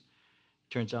ones.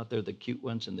 Turns out they're the cute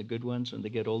ones and the good ones. When they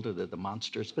get older, they're the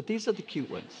monsters. But these are the cute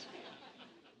ones.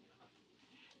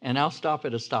 And I'll stop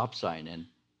at a stop sign,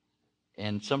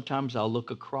 and sometimes I'll look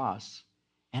across,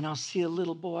 and I'll see a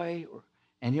little boy,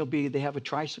 and they have a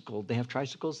tricycle. They have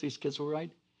tricycles, these kids will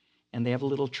ride, and they have a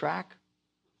little track.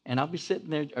 And I'll be sitting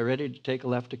there ready to take a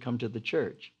left to come to the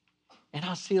church. And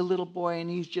I'll see a little boy, and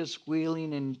he's just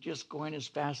wheeling and just going as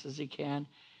fast as he can.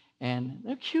 And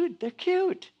they're cute. They're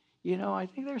cute. I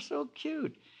think they're so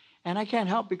cute. And I can't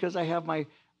help, because I have my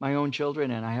own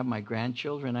children and I have my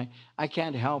grandchildren. I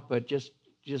can't help but just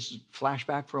flash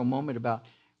back for a moment about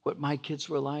what my kids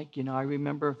were like. I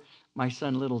remember my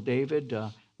son, little David,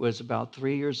 was about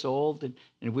 3 years old,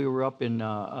 and we were up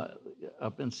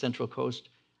in Central Coast.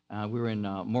 We were in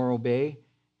Morro Bay,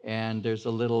 and there's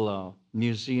a little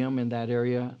museum in that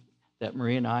area that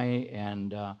Marie and I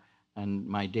and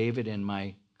my David and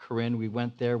my Corinne, we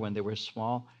went there when they were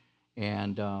small.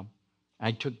 And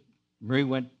Marie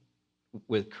went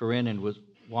with Corinne and was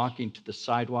walking to the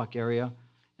sidewalk area,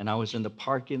 and I was in the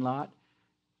parking lot.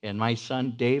 And my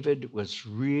son David was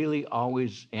really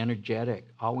always energetic,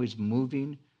 always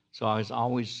moving. So I was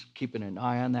always keeping an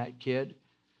eye on that kid.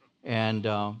 And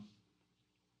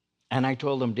I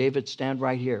told him, "David, stand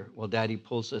right here." Well, Daddy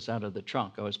pulls us out of the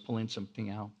trunk. I was pulling something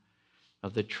out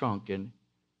of the trunk, and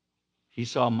he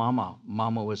saw Mama.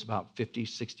 Mama was about 50,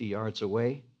 60 yards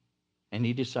away. And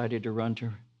he decided to run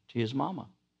to his mama.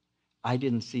 I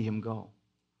didn't see him go.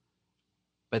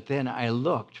 But then I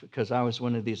looked, because I was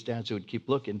one of these dads who would keep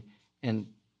looking.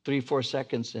 And 3-4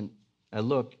 seconds, and I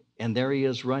looked, and there he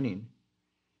is running.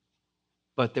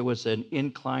 But there was an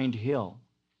inclined hill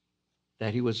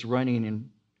that he was running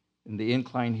in the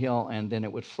inclined hill, and then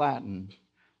it would flatten.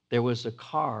 There was a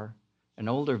car, an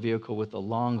older vehicle with a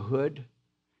long hood.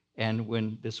 And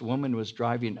when this woman was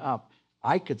driving up,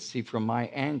 I could see from my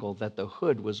angle that the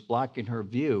hood was blocking her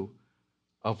view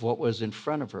of what was in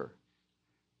front of her.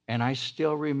 And I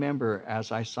still remember,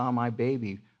 as I saw my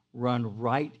baby run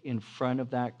right in front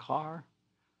of that car,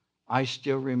 I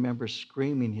still remember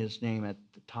screaming his name at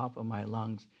the top of my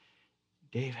lungs,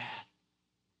 "David."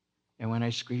 And when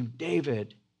I screamed,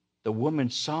 "David," the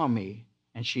woman saw me,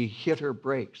 and she hit her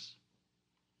brakes.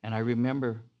 And I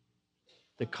remember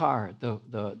the car,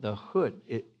 the hood,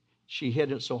 she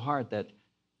hit it so hard that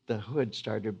the hood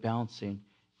started bouncing,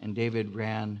 and David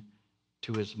ran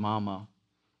to his mama.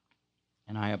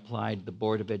 And I applied the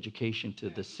Board of Education to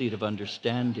the seat of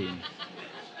understanding.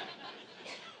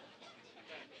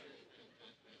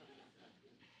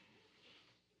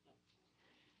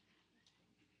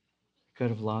 Could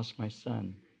have lost my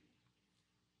son.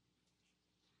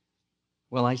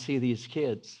 Well, I see these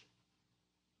kids,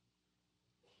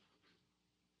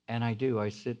 and I do. I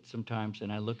sit sometimes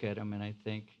and I look at them and I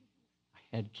think, I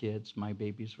had kids, my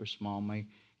babies were small, my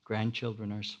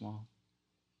grandchildren are small.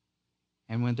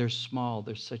 And when they're small,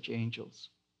 they're such angels.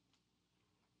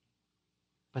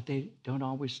 But they don't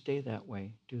always stay that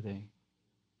way, do they?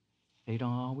 They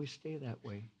don't always stay that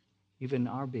way. Even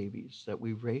our babies that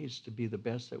we raise to be the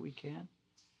best that we can,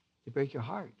 they break your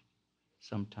heart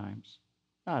sometimes.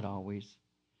 Not always.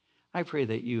 I pray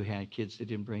that you had kids that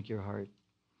didn't break your heart.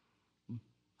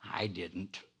 I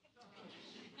didn't.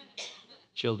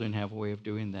 Children have a way of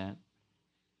doing that.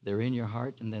 They're in your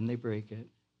heart and then they break it.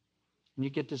 And you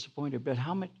get disappointed. But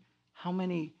how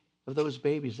many of those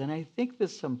babies, and I think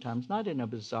this sometimes, not in a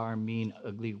bizarre, mean,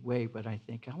 ugly way, but I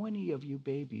think, how many of you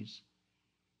babies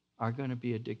are going to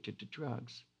be addicted to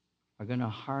drugs, are going to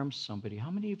harm somebody?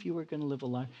 How many of you are going to live a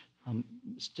life?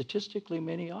 Statistically,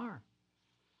 many are.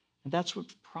 And that's what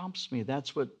prompts me.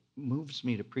 That's what moves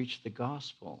me to preach the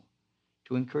gospel,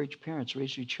 to encourage parents,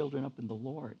 raise your children up in the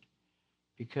Lord.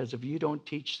 Because if you don't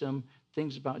teach them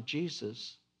things about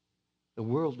Jesus, the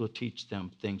world will teach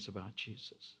them things about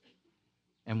Jesus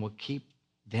and will keep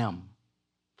them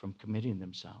from committing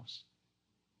themselves.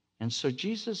 And so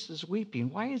Jesus is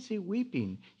weeping. Why is he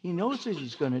weeping? He knows what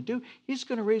he's going to do. He's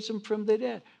going to raise him from the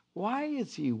dead. Why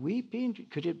is he weeping?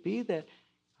 Could it be that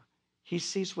he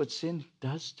sees what sin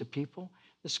does to people?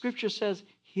 The scripture says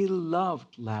he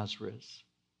loved Lazarus.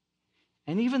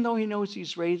 And even though he knows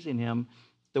he's raising him,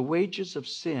 the wages of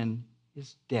sin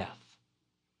is death.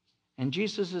 And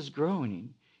Jesus is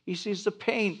groaning. He sees the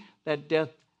pain that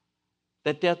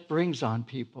death brings on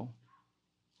people.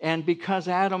 And because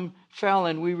Adam fell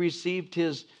and we received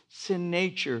his sin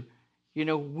nature,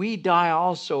 we die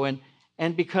also.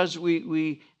 And because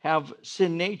we have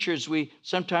sin natures, we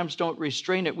sometimes don't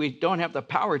restrain it. We don't have the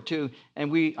power to,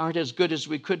 and we aren't as good as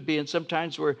we could be. And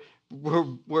sometimes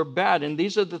we're bad. And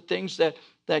these are the things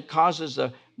that causes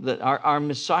our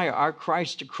Messiah, our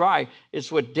Christ, to cry.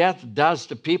 It's what death does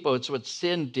to people. It's what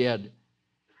sin did.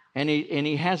 And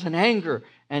he has an anger,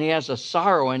 and he has a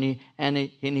sorrow, and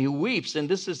he weeps. And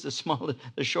this is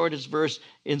the shortest verse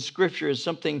in Scripture. Is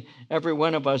something every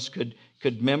one of us could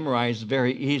memorize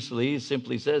very easily. It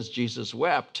simply says, Jesus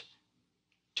wept.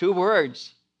 2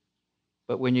 words.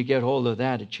 But when you get hold of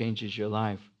that, it changes your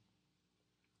life.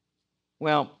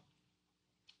 Well,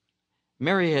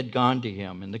 Mary had gone to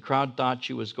him, and the crowd thought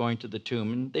she was going to the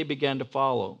tomb, and they began to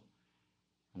follow.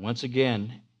 And once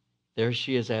again, there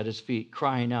she is at his feet,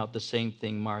 crying out the same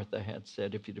thing Martha had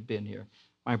said, if you'd have been here,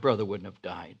 my brother wouldn't have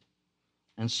died.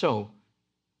 And so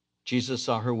Jesus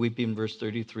saw her weeping, verse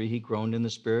 33. He groaned in the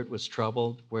spirit, was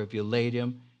troubled. Where have you laid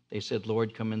him? They said,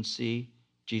 Lord, come and see.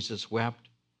 Jesus wept.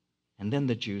 And then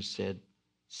the Jews said,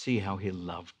 see how he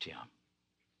loved him.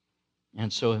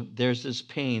 And so there's this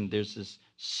pain, there's this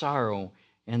sorrow.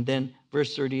 And then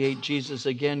verse 38, Jesus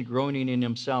again groaning in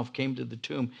himself came to the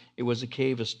tomb. It was a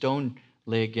cave, a stone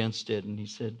lay against it. And he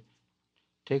said,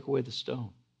 take away the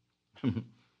stone.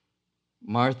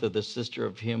 Martha, the sister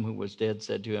of him who was dead,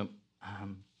 said to him,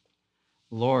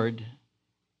 Lord,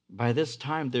 by this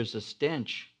time there's a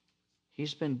stench.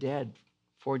 He's been dead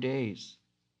 4 days.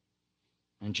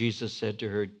 And Jesus said to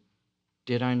her,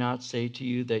 did I not say to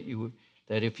you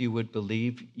that if you would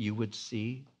believe, you would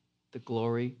see the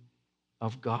glory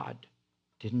of God?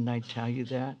 Didn't I tell you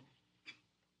that?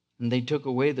 And they took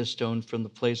away the stone from the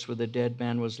place where the dead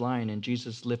man was lying. And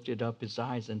Jesus lifted up his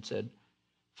eyes and said,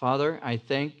 Father, I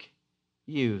thank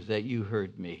you that you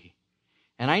heard me.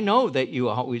 And I know that you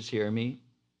always hear me.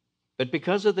 But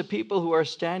because of the people who are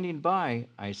standing by,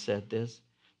 I said this,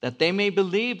 that they may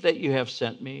believe that you have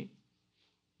sent me.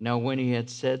 Now when he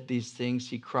had said these things,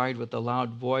 he cried with a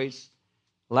loud voice,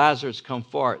 Lazarus, come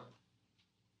forth.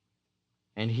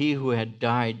 And he who had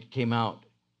died came out,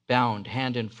 bound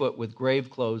hand and foot with grave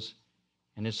clothes,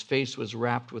 and his face was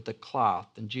wrapped with a cloth.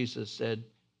 And Jesus said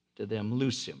to them,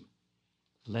 loose him,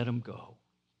 let him go.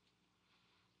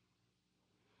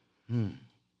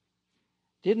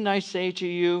 Didn't I say to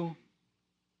you,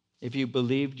 if you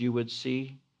believed, you would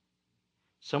see?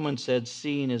 Someone said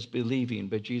seeing is believing,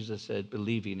 but Jesus said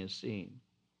believing is seeing.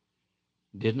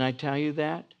 Didn't I tell you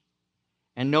that?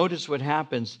 And notice what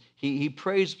happens. He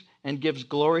prays and gives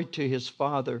glory to his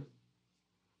Father.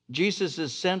 Jesus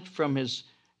is sent from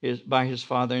by his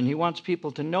Father, and he wants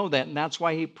people to know that, and that's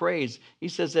why he prays. He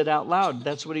says it out loud.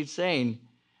 That's what he's saying.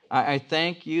 I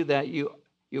thank you that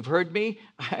you've heard me.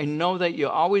 I know that you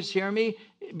always hear me.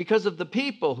 Because of the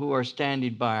people who are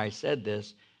standing by, I said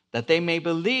this, that they may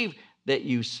believe that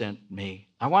you sent me.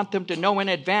 I want them to know in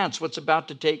advance what's about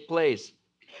to take place.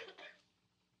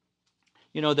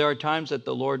 There are times that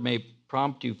the Lord may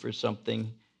prompt you for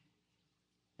something,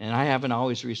 and I haven't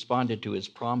always responded to his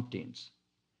promptings.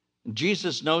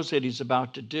 Jesus knows what he's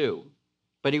about to do,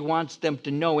 but he wants them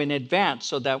to know in advance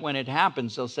so that when it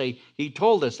happens, they'll say, he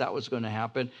told us that was going to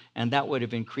happen, and that would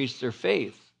have increased their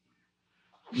faith.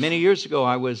 Many years ago,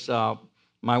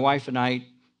 my wife and I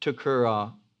took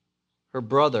her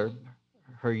brother,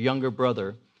 her younger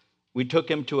brother. We took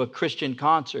him to a Christian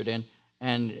concert,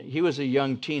 and he was a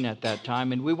young teen at that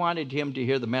time, and we wanted him to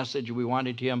hear the message. We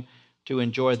wanted him to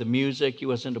enjoy the music. He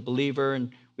wasn't a believer,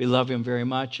 and we love him very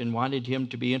much, and wanted him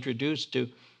to be introduced to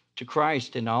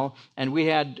Christ and all. And we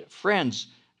had friends.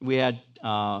 We had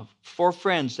 4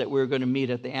 friends that we were going to meet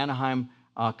at the Anaheim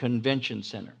Convention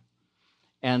Center.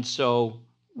 And so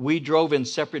we drove in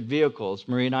separate vehicles.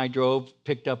 Marie and I drove,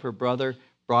 picked up her brother,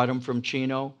 brought him from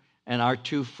Chino, and our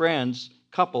 2 friends,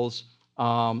 couples,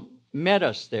 met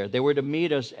us there. They were to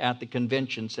meet us at the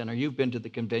convention center. You've been to the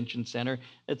convention center.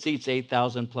 It seats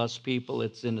 8,000 plus people.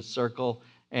 It's in a circle,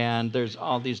 and there's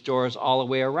all these doors all the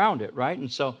way around it, right?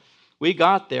 And so we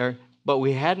got there, but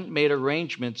we hadn't made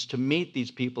arrangements to meet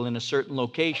these people in a certain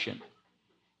location.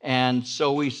 And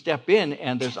so we step in,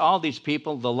 and there's all these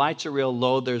people. The lights are real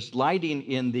low. There's lighting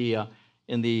in the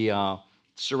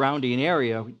surrounding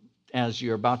area as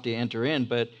you're about to enter in,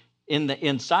 but in the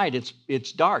inside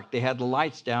it's dark. They had the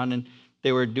lights down, and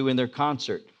they were doing their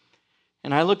concert.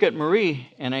 And I look at Marie,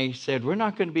 and I said, "We're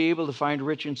not going to be able to find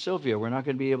Rich and Sylvia. We're not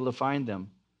going to be able to find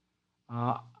them."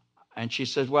 And she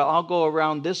said, "Well, I'll go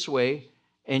around this way,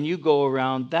 and you go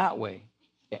around that way."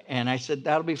 And I said,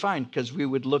 "That'll be fine," because we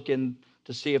would look in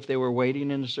to see if they were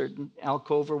waiting in a certain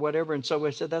alcove or whatever. And so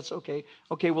I said, "That's okay.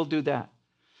 Okay, we'll do that."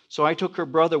 So I took her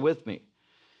brother with me.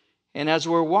 And as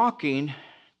we're walking,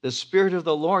 the Spirit of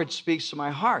the Lord speaks to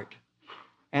my heart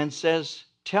and says,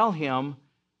 "Tell him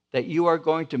that you are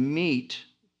going to meet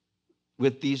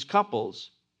with these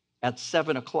couples at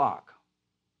 7 o'clock.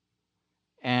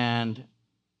 And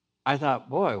I thought,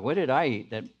 boy, what did I eat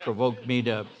that provoked me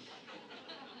to...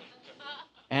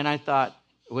 And I thought,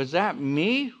 was that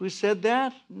me who said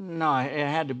that? No, it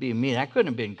had to be me. That couldn't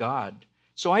have been God.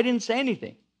 So I didn't say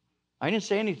anything.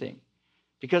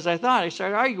 Because I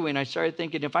started arguing. I started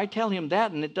thinking, if I tell him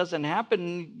that and it doesn't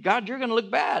happen, God, you're going to look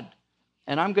bad.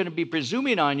 And I'm going to be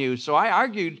presuming on you. So I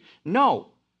argued, no,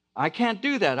 I can't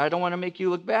do that. I don't want to make you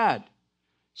look bad.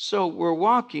 So we're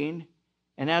walking,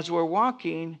 and as we're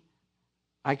walking,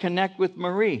 I connect with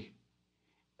Marie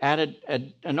at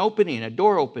an opening, a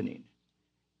door opening.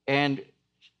 And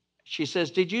she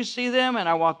says, "Did you see them?" And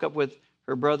I walk up with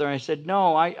her brother, and I said,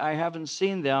 "No, I haven't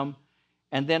seen them."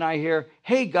 And then I hear,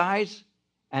 "Hey, guys."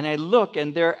 And I look,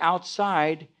 and they're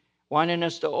outside wanting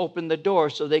us to open the door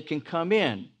so they can come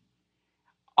in.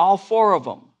 All 4 of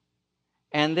them.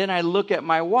 And then I look at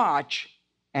my watch,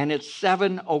 and it's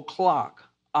 7 o'clock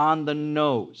on the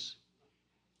nose.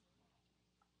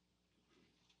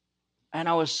 And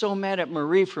I was so mad at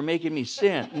Marie for making me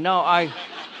sin. No, I've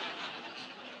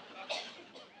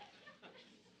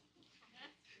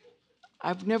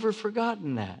never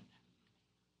forgotten that.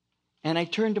 And I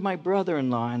turned to my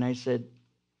brother-in-law, and I said,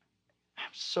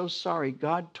 "I'm so sorry.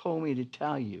 God told me to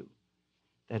tell you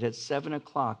that at 7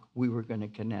 o'clock we were going to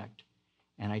connect,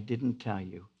 and I didn't tell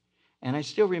you." And I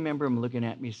still remember him looking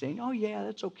at me saying, "Oh, yeah,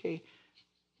 that's okay.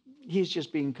 He's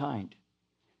just being kind."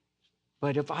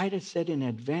 But if I'd have said in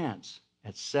advance,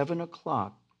 at 7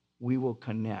 o'clock we will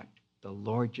connect, the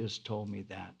Lord just told me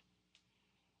that,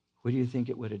 what do you think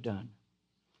it would have done?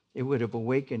 It would have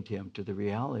awakened him to the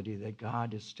reality that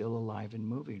God is still alive and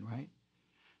moving, right?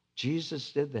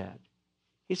 Jesus did that.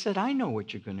 He said, "I know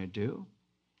what you're going to do.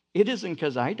 It isn't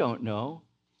because I don't know.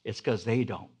 It's because they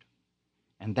don't."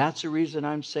 And that's the reason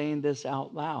I'm saying this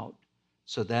out loud,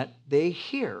 so that they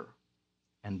hear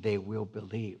and they will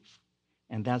believe.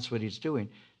 And that's what he's doing.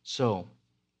 So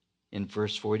in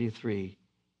verse 43,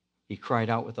 he cried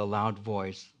out with a loud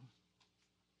voice.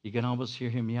 You can almost hear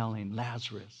him yelling,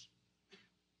 "Lazarus,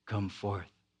 come forth."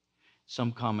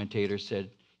 Some commentators said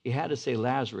he had to say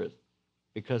Lazarus,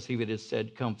 because he would have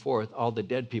said, "Come forth," all the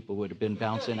dead people would have been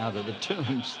bouncing out of the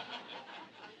tombs.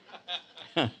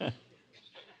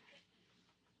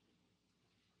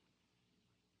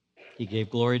 He gave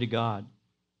glory to God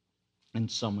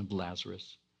and summoned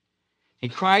Lazarus. He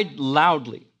cried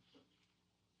loudly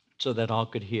so that all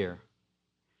could hear,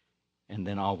 and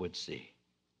then all would see.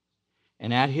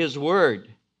 And at his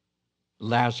word,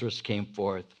 Lazarus came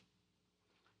forth.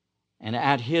 And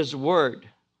at his word,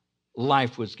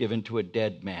 life was given to a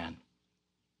dead man.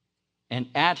 And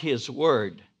at his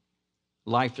word,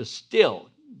 life is still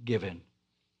given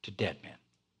to dead men.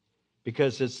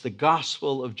 Because it's the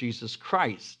gospel of Jesus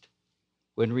Christ,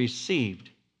 when received,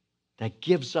 that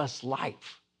gives us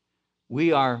life.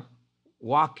 We are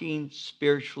walking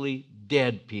spiritually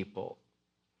dead people.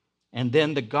 And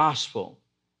then the gospel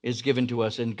is given to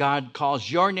us, and God calls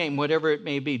your name, whatever it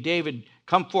may be. David,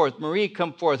 come forth. Marie,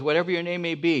 come forth. Whatever your name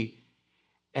may be.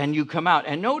 and you come out.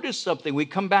 And notice something. We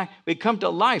come back, we come to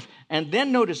life. And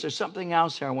then notice there's something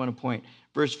else here I want to point.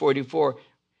 Verse 44,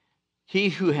 he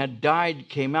who had died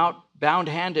came out bound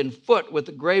hand and foot with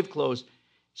the grave clothes.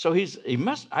 So he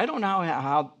must, I don't know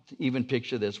how to even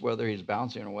picture this, whether he's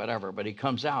bouncing or whatever, but he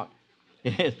comes out.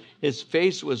 His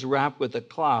face was wrapped with a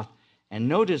cloth. And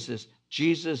notice this,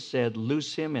 Jesus said,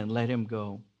 loose him and let him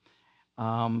go.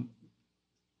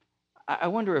 I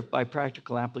wonder if by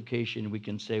practical application we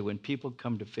can say when people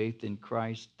come to faith in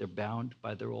Christ, they're bound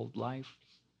by their old life.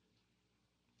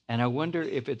 And I wonder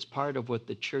if it's part of what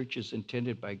the church is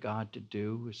intended by God to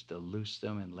do, is to loose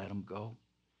them and let them go.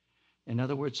 In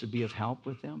other words, to be of help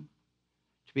with them,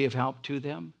 to be of help to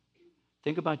them.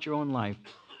 Think about your own life.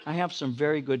 I have some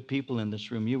very good people in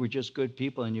this room. You were just good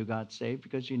people and you got saved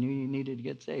because you knew you needed to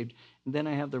get saved. And then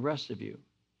I have the rest of you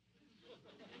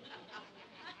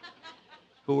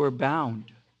who are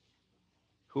bound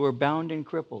and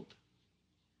crippled.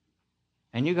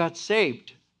 And you got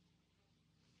saved.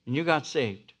 And you got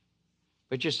saved.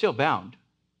 But you're still bound.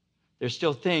 There's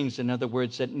still things, in other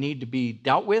words, that need to be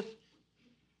dealt with.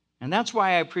 And that's why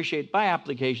I appreciate, by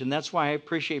application, that's why I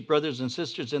appreciate brothers and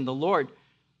sisters in the Lord,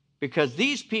 because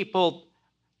these people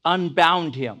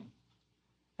unbound him.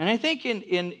 And I think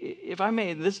if I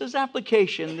may, this is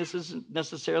application. This isn't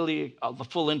necessarily the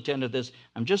full intent of this.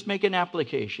 I'm just making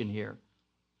application here.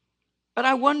 But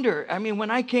I wonder, when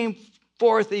I came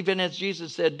forth, even as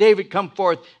Jesus said, David, come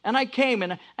forth. And I came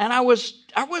and I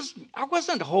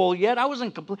wasn't whole yet. I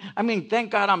wasn't complete.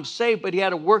 Thank God I'm saved, but he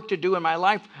had a work to do in my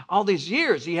life all these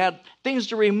years. He had things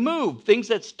to remove, things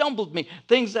that stumbled me,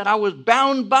 things that I was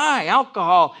bound by,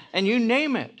 alcohol, and you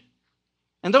name it.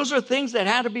 And those are things that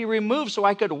had to be removed so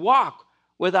I could walk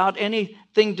without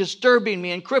anything disturbing me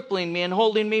and crippling me and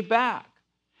holding me back.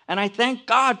 And I thank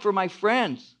God for my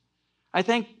friends. I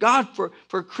thank God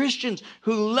for Christians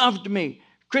who loved me,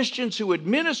 Christians who would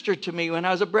minister to me when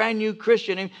I was a brand new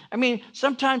Christian.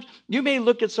 Sometimes you may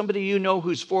look at somebody you know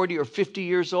who's 40 or 50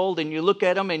 years old, and you look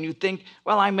at them and you think,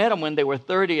 well, I met them when they were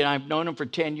 30, and I've known them for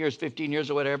 10 years, 15 years,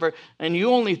 or whatever, and you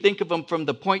only think of them from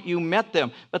the point you met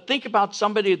them. But think about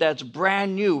somebody that's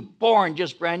brand new, born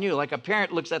just brand new, like a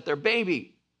parent looks at their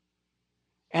baby,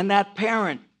 and that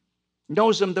parent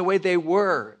knows them the way they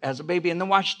were as a baby, and then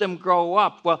watch them grow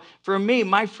up. Well, for me,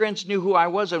 my friends knew who I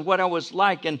was and what I was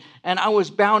like, and I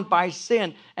was bound by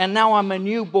sin, and now I'm a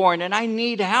newborn, and I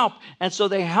need help. And so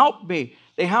they helped me.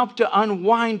 They helped to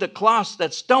unwind the cloths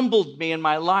that stumbled me in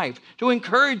my life, to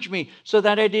encourage me so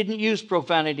that I didn't use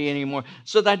profanity anymore,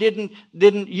 so that I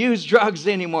didn't use drugs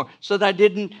anymore, so that I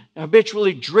didn't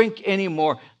habitually drink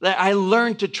anymore, that I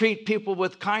learned to treat people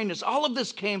with kindness. All of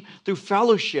this came through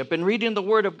fellowship and reading the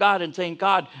Word of God and saying,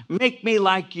 God, make me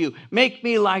like you. Make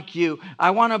me like you. I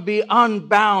want to be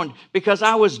unbound because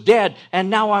I was dead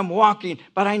and now I'm walking,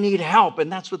 but I need help.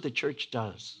 And that's what the church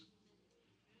does.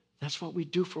 That's what we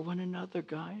do for one another,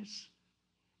 guys.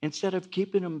 Instead of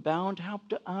keeping them bound, help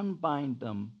to unbind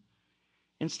them.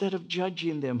 Instead of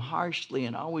judging them harshly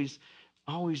and always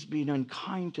being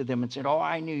unkind to them and saying, oh,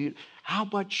 I knew you. How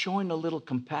about showing a little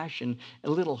compassion, a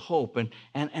little hope, and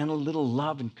a little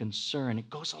love and concern?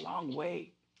 It goes a long way.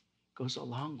 It goes a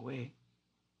long way.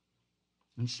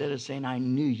 Instead of saying, I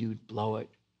knew you'd blow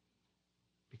it.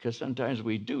 Because sometimes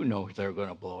we do know they're going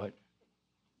to blow it.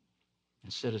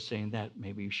 Instead of saying that,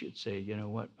 maybe you should say, you know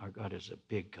what? Our God is a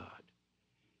big God,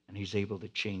 and he's able to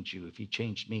change you. If he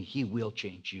changed me, he will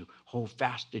change you. Hold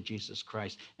fast to Jesus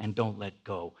Christ and don't let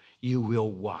go. You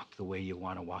will walk the way you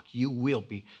want to walk. You will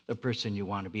be the person you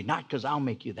want to be, not because I'll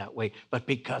make you that way, but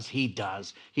because he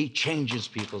does. He changes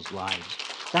people's lives.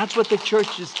 That's what the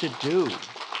church is to do.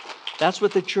 That's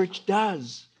what the church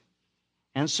does.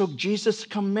 And so Jesus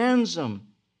commends them.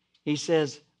 He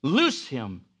says, loose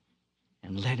him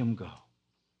and let him go.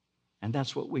 And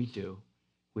that's what we do.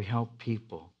 We help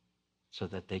people so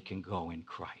that they can go in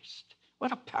Christ.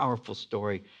 What a powerful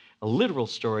story, a literal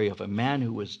story of a man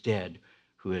who was dead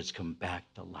who has come back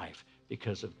to life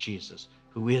because of Jesus,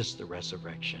 who is the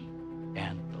resurrection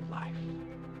and the life.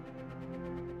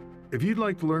 If you'd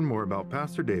like to learn more about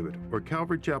Pastor David or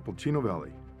Calvary Chapel, Chino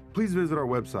Valley, please visit our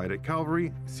website at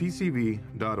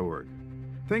calvaryccv.org.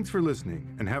 Thanks for listening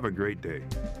and have a great day.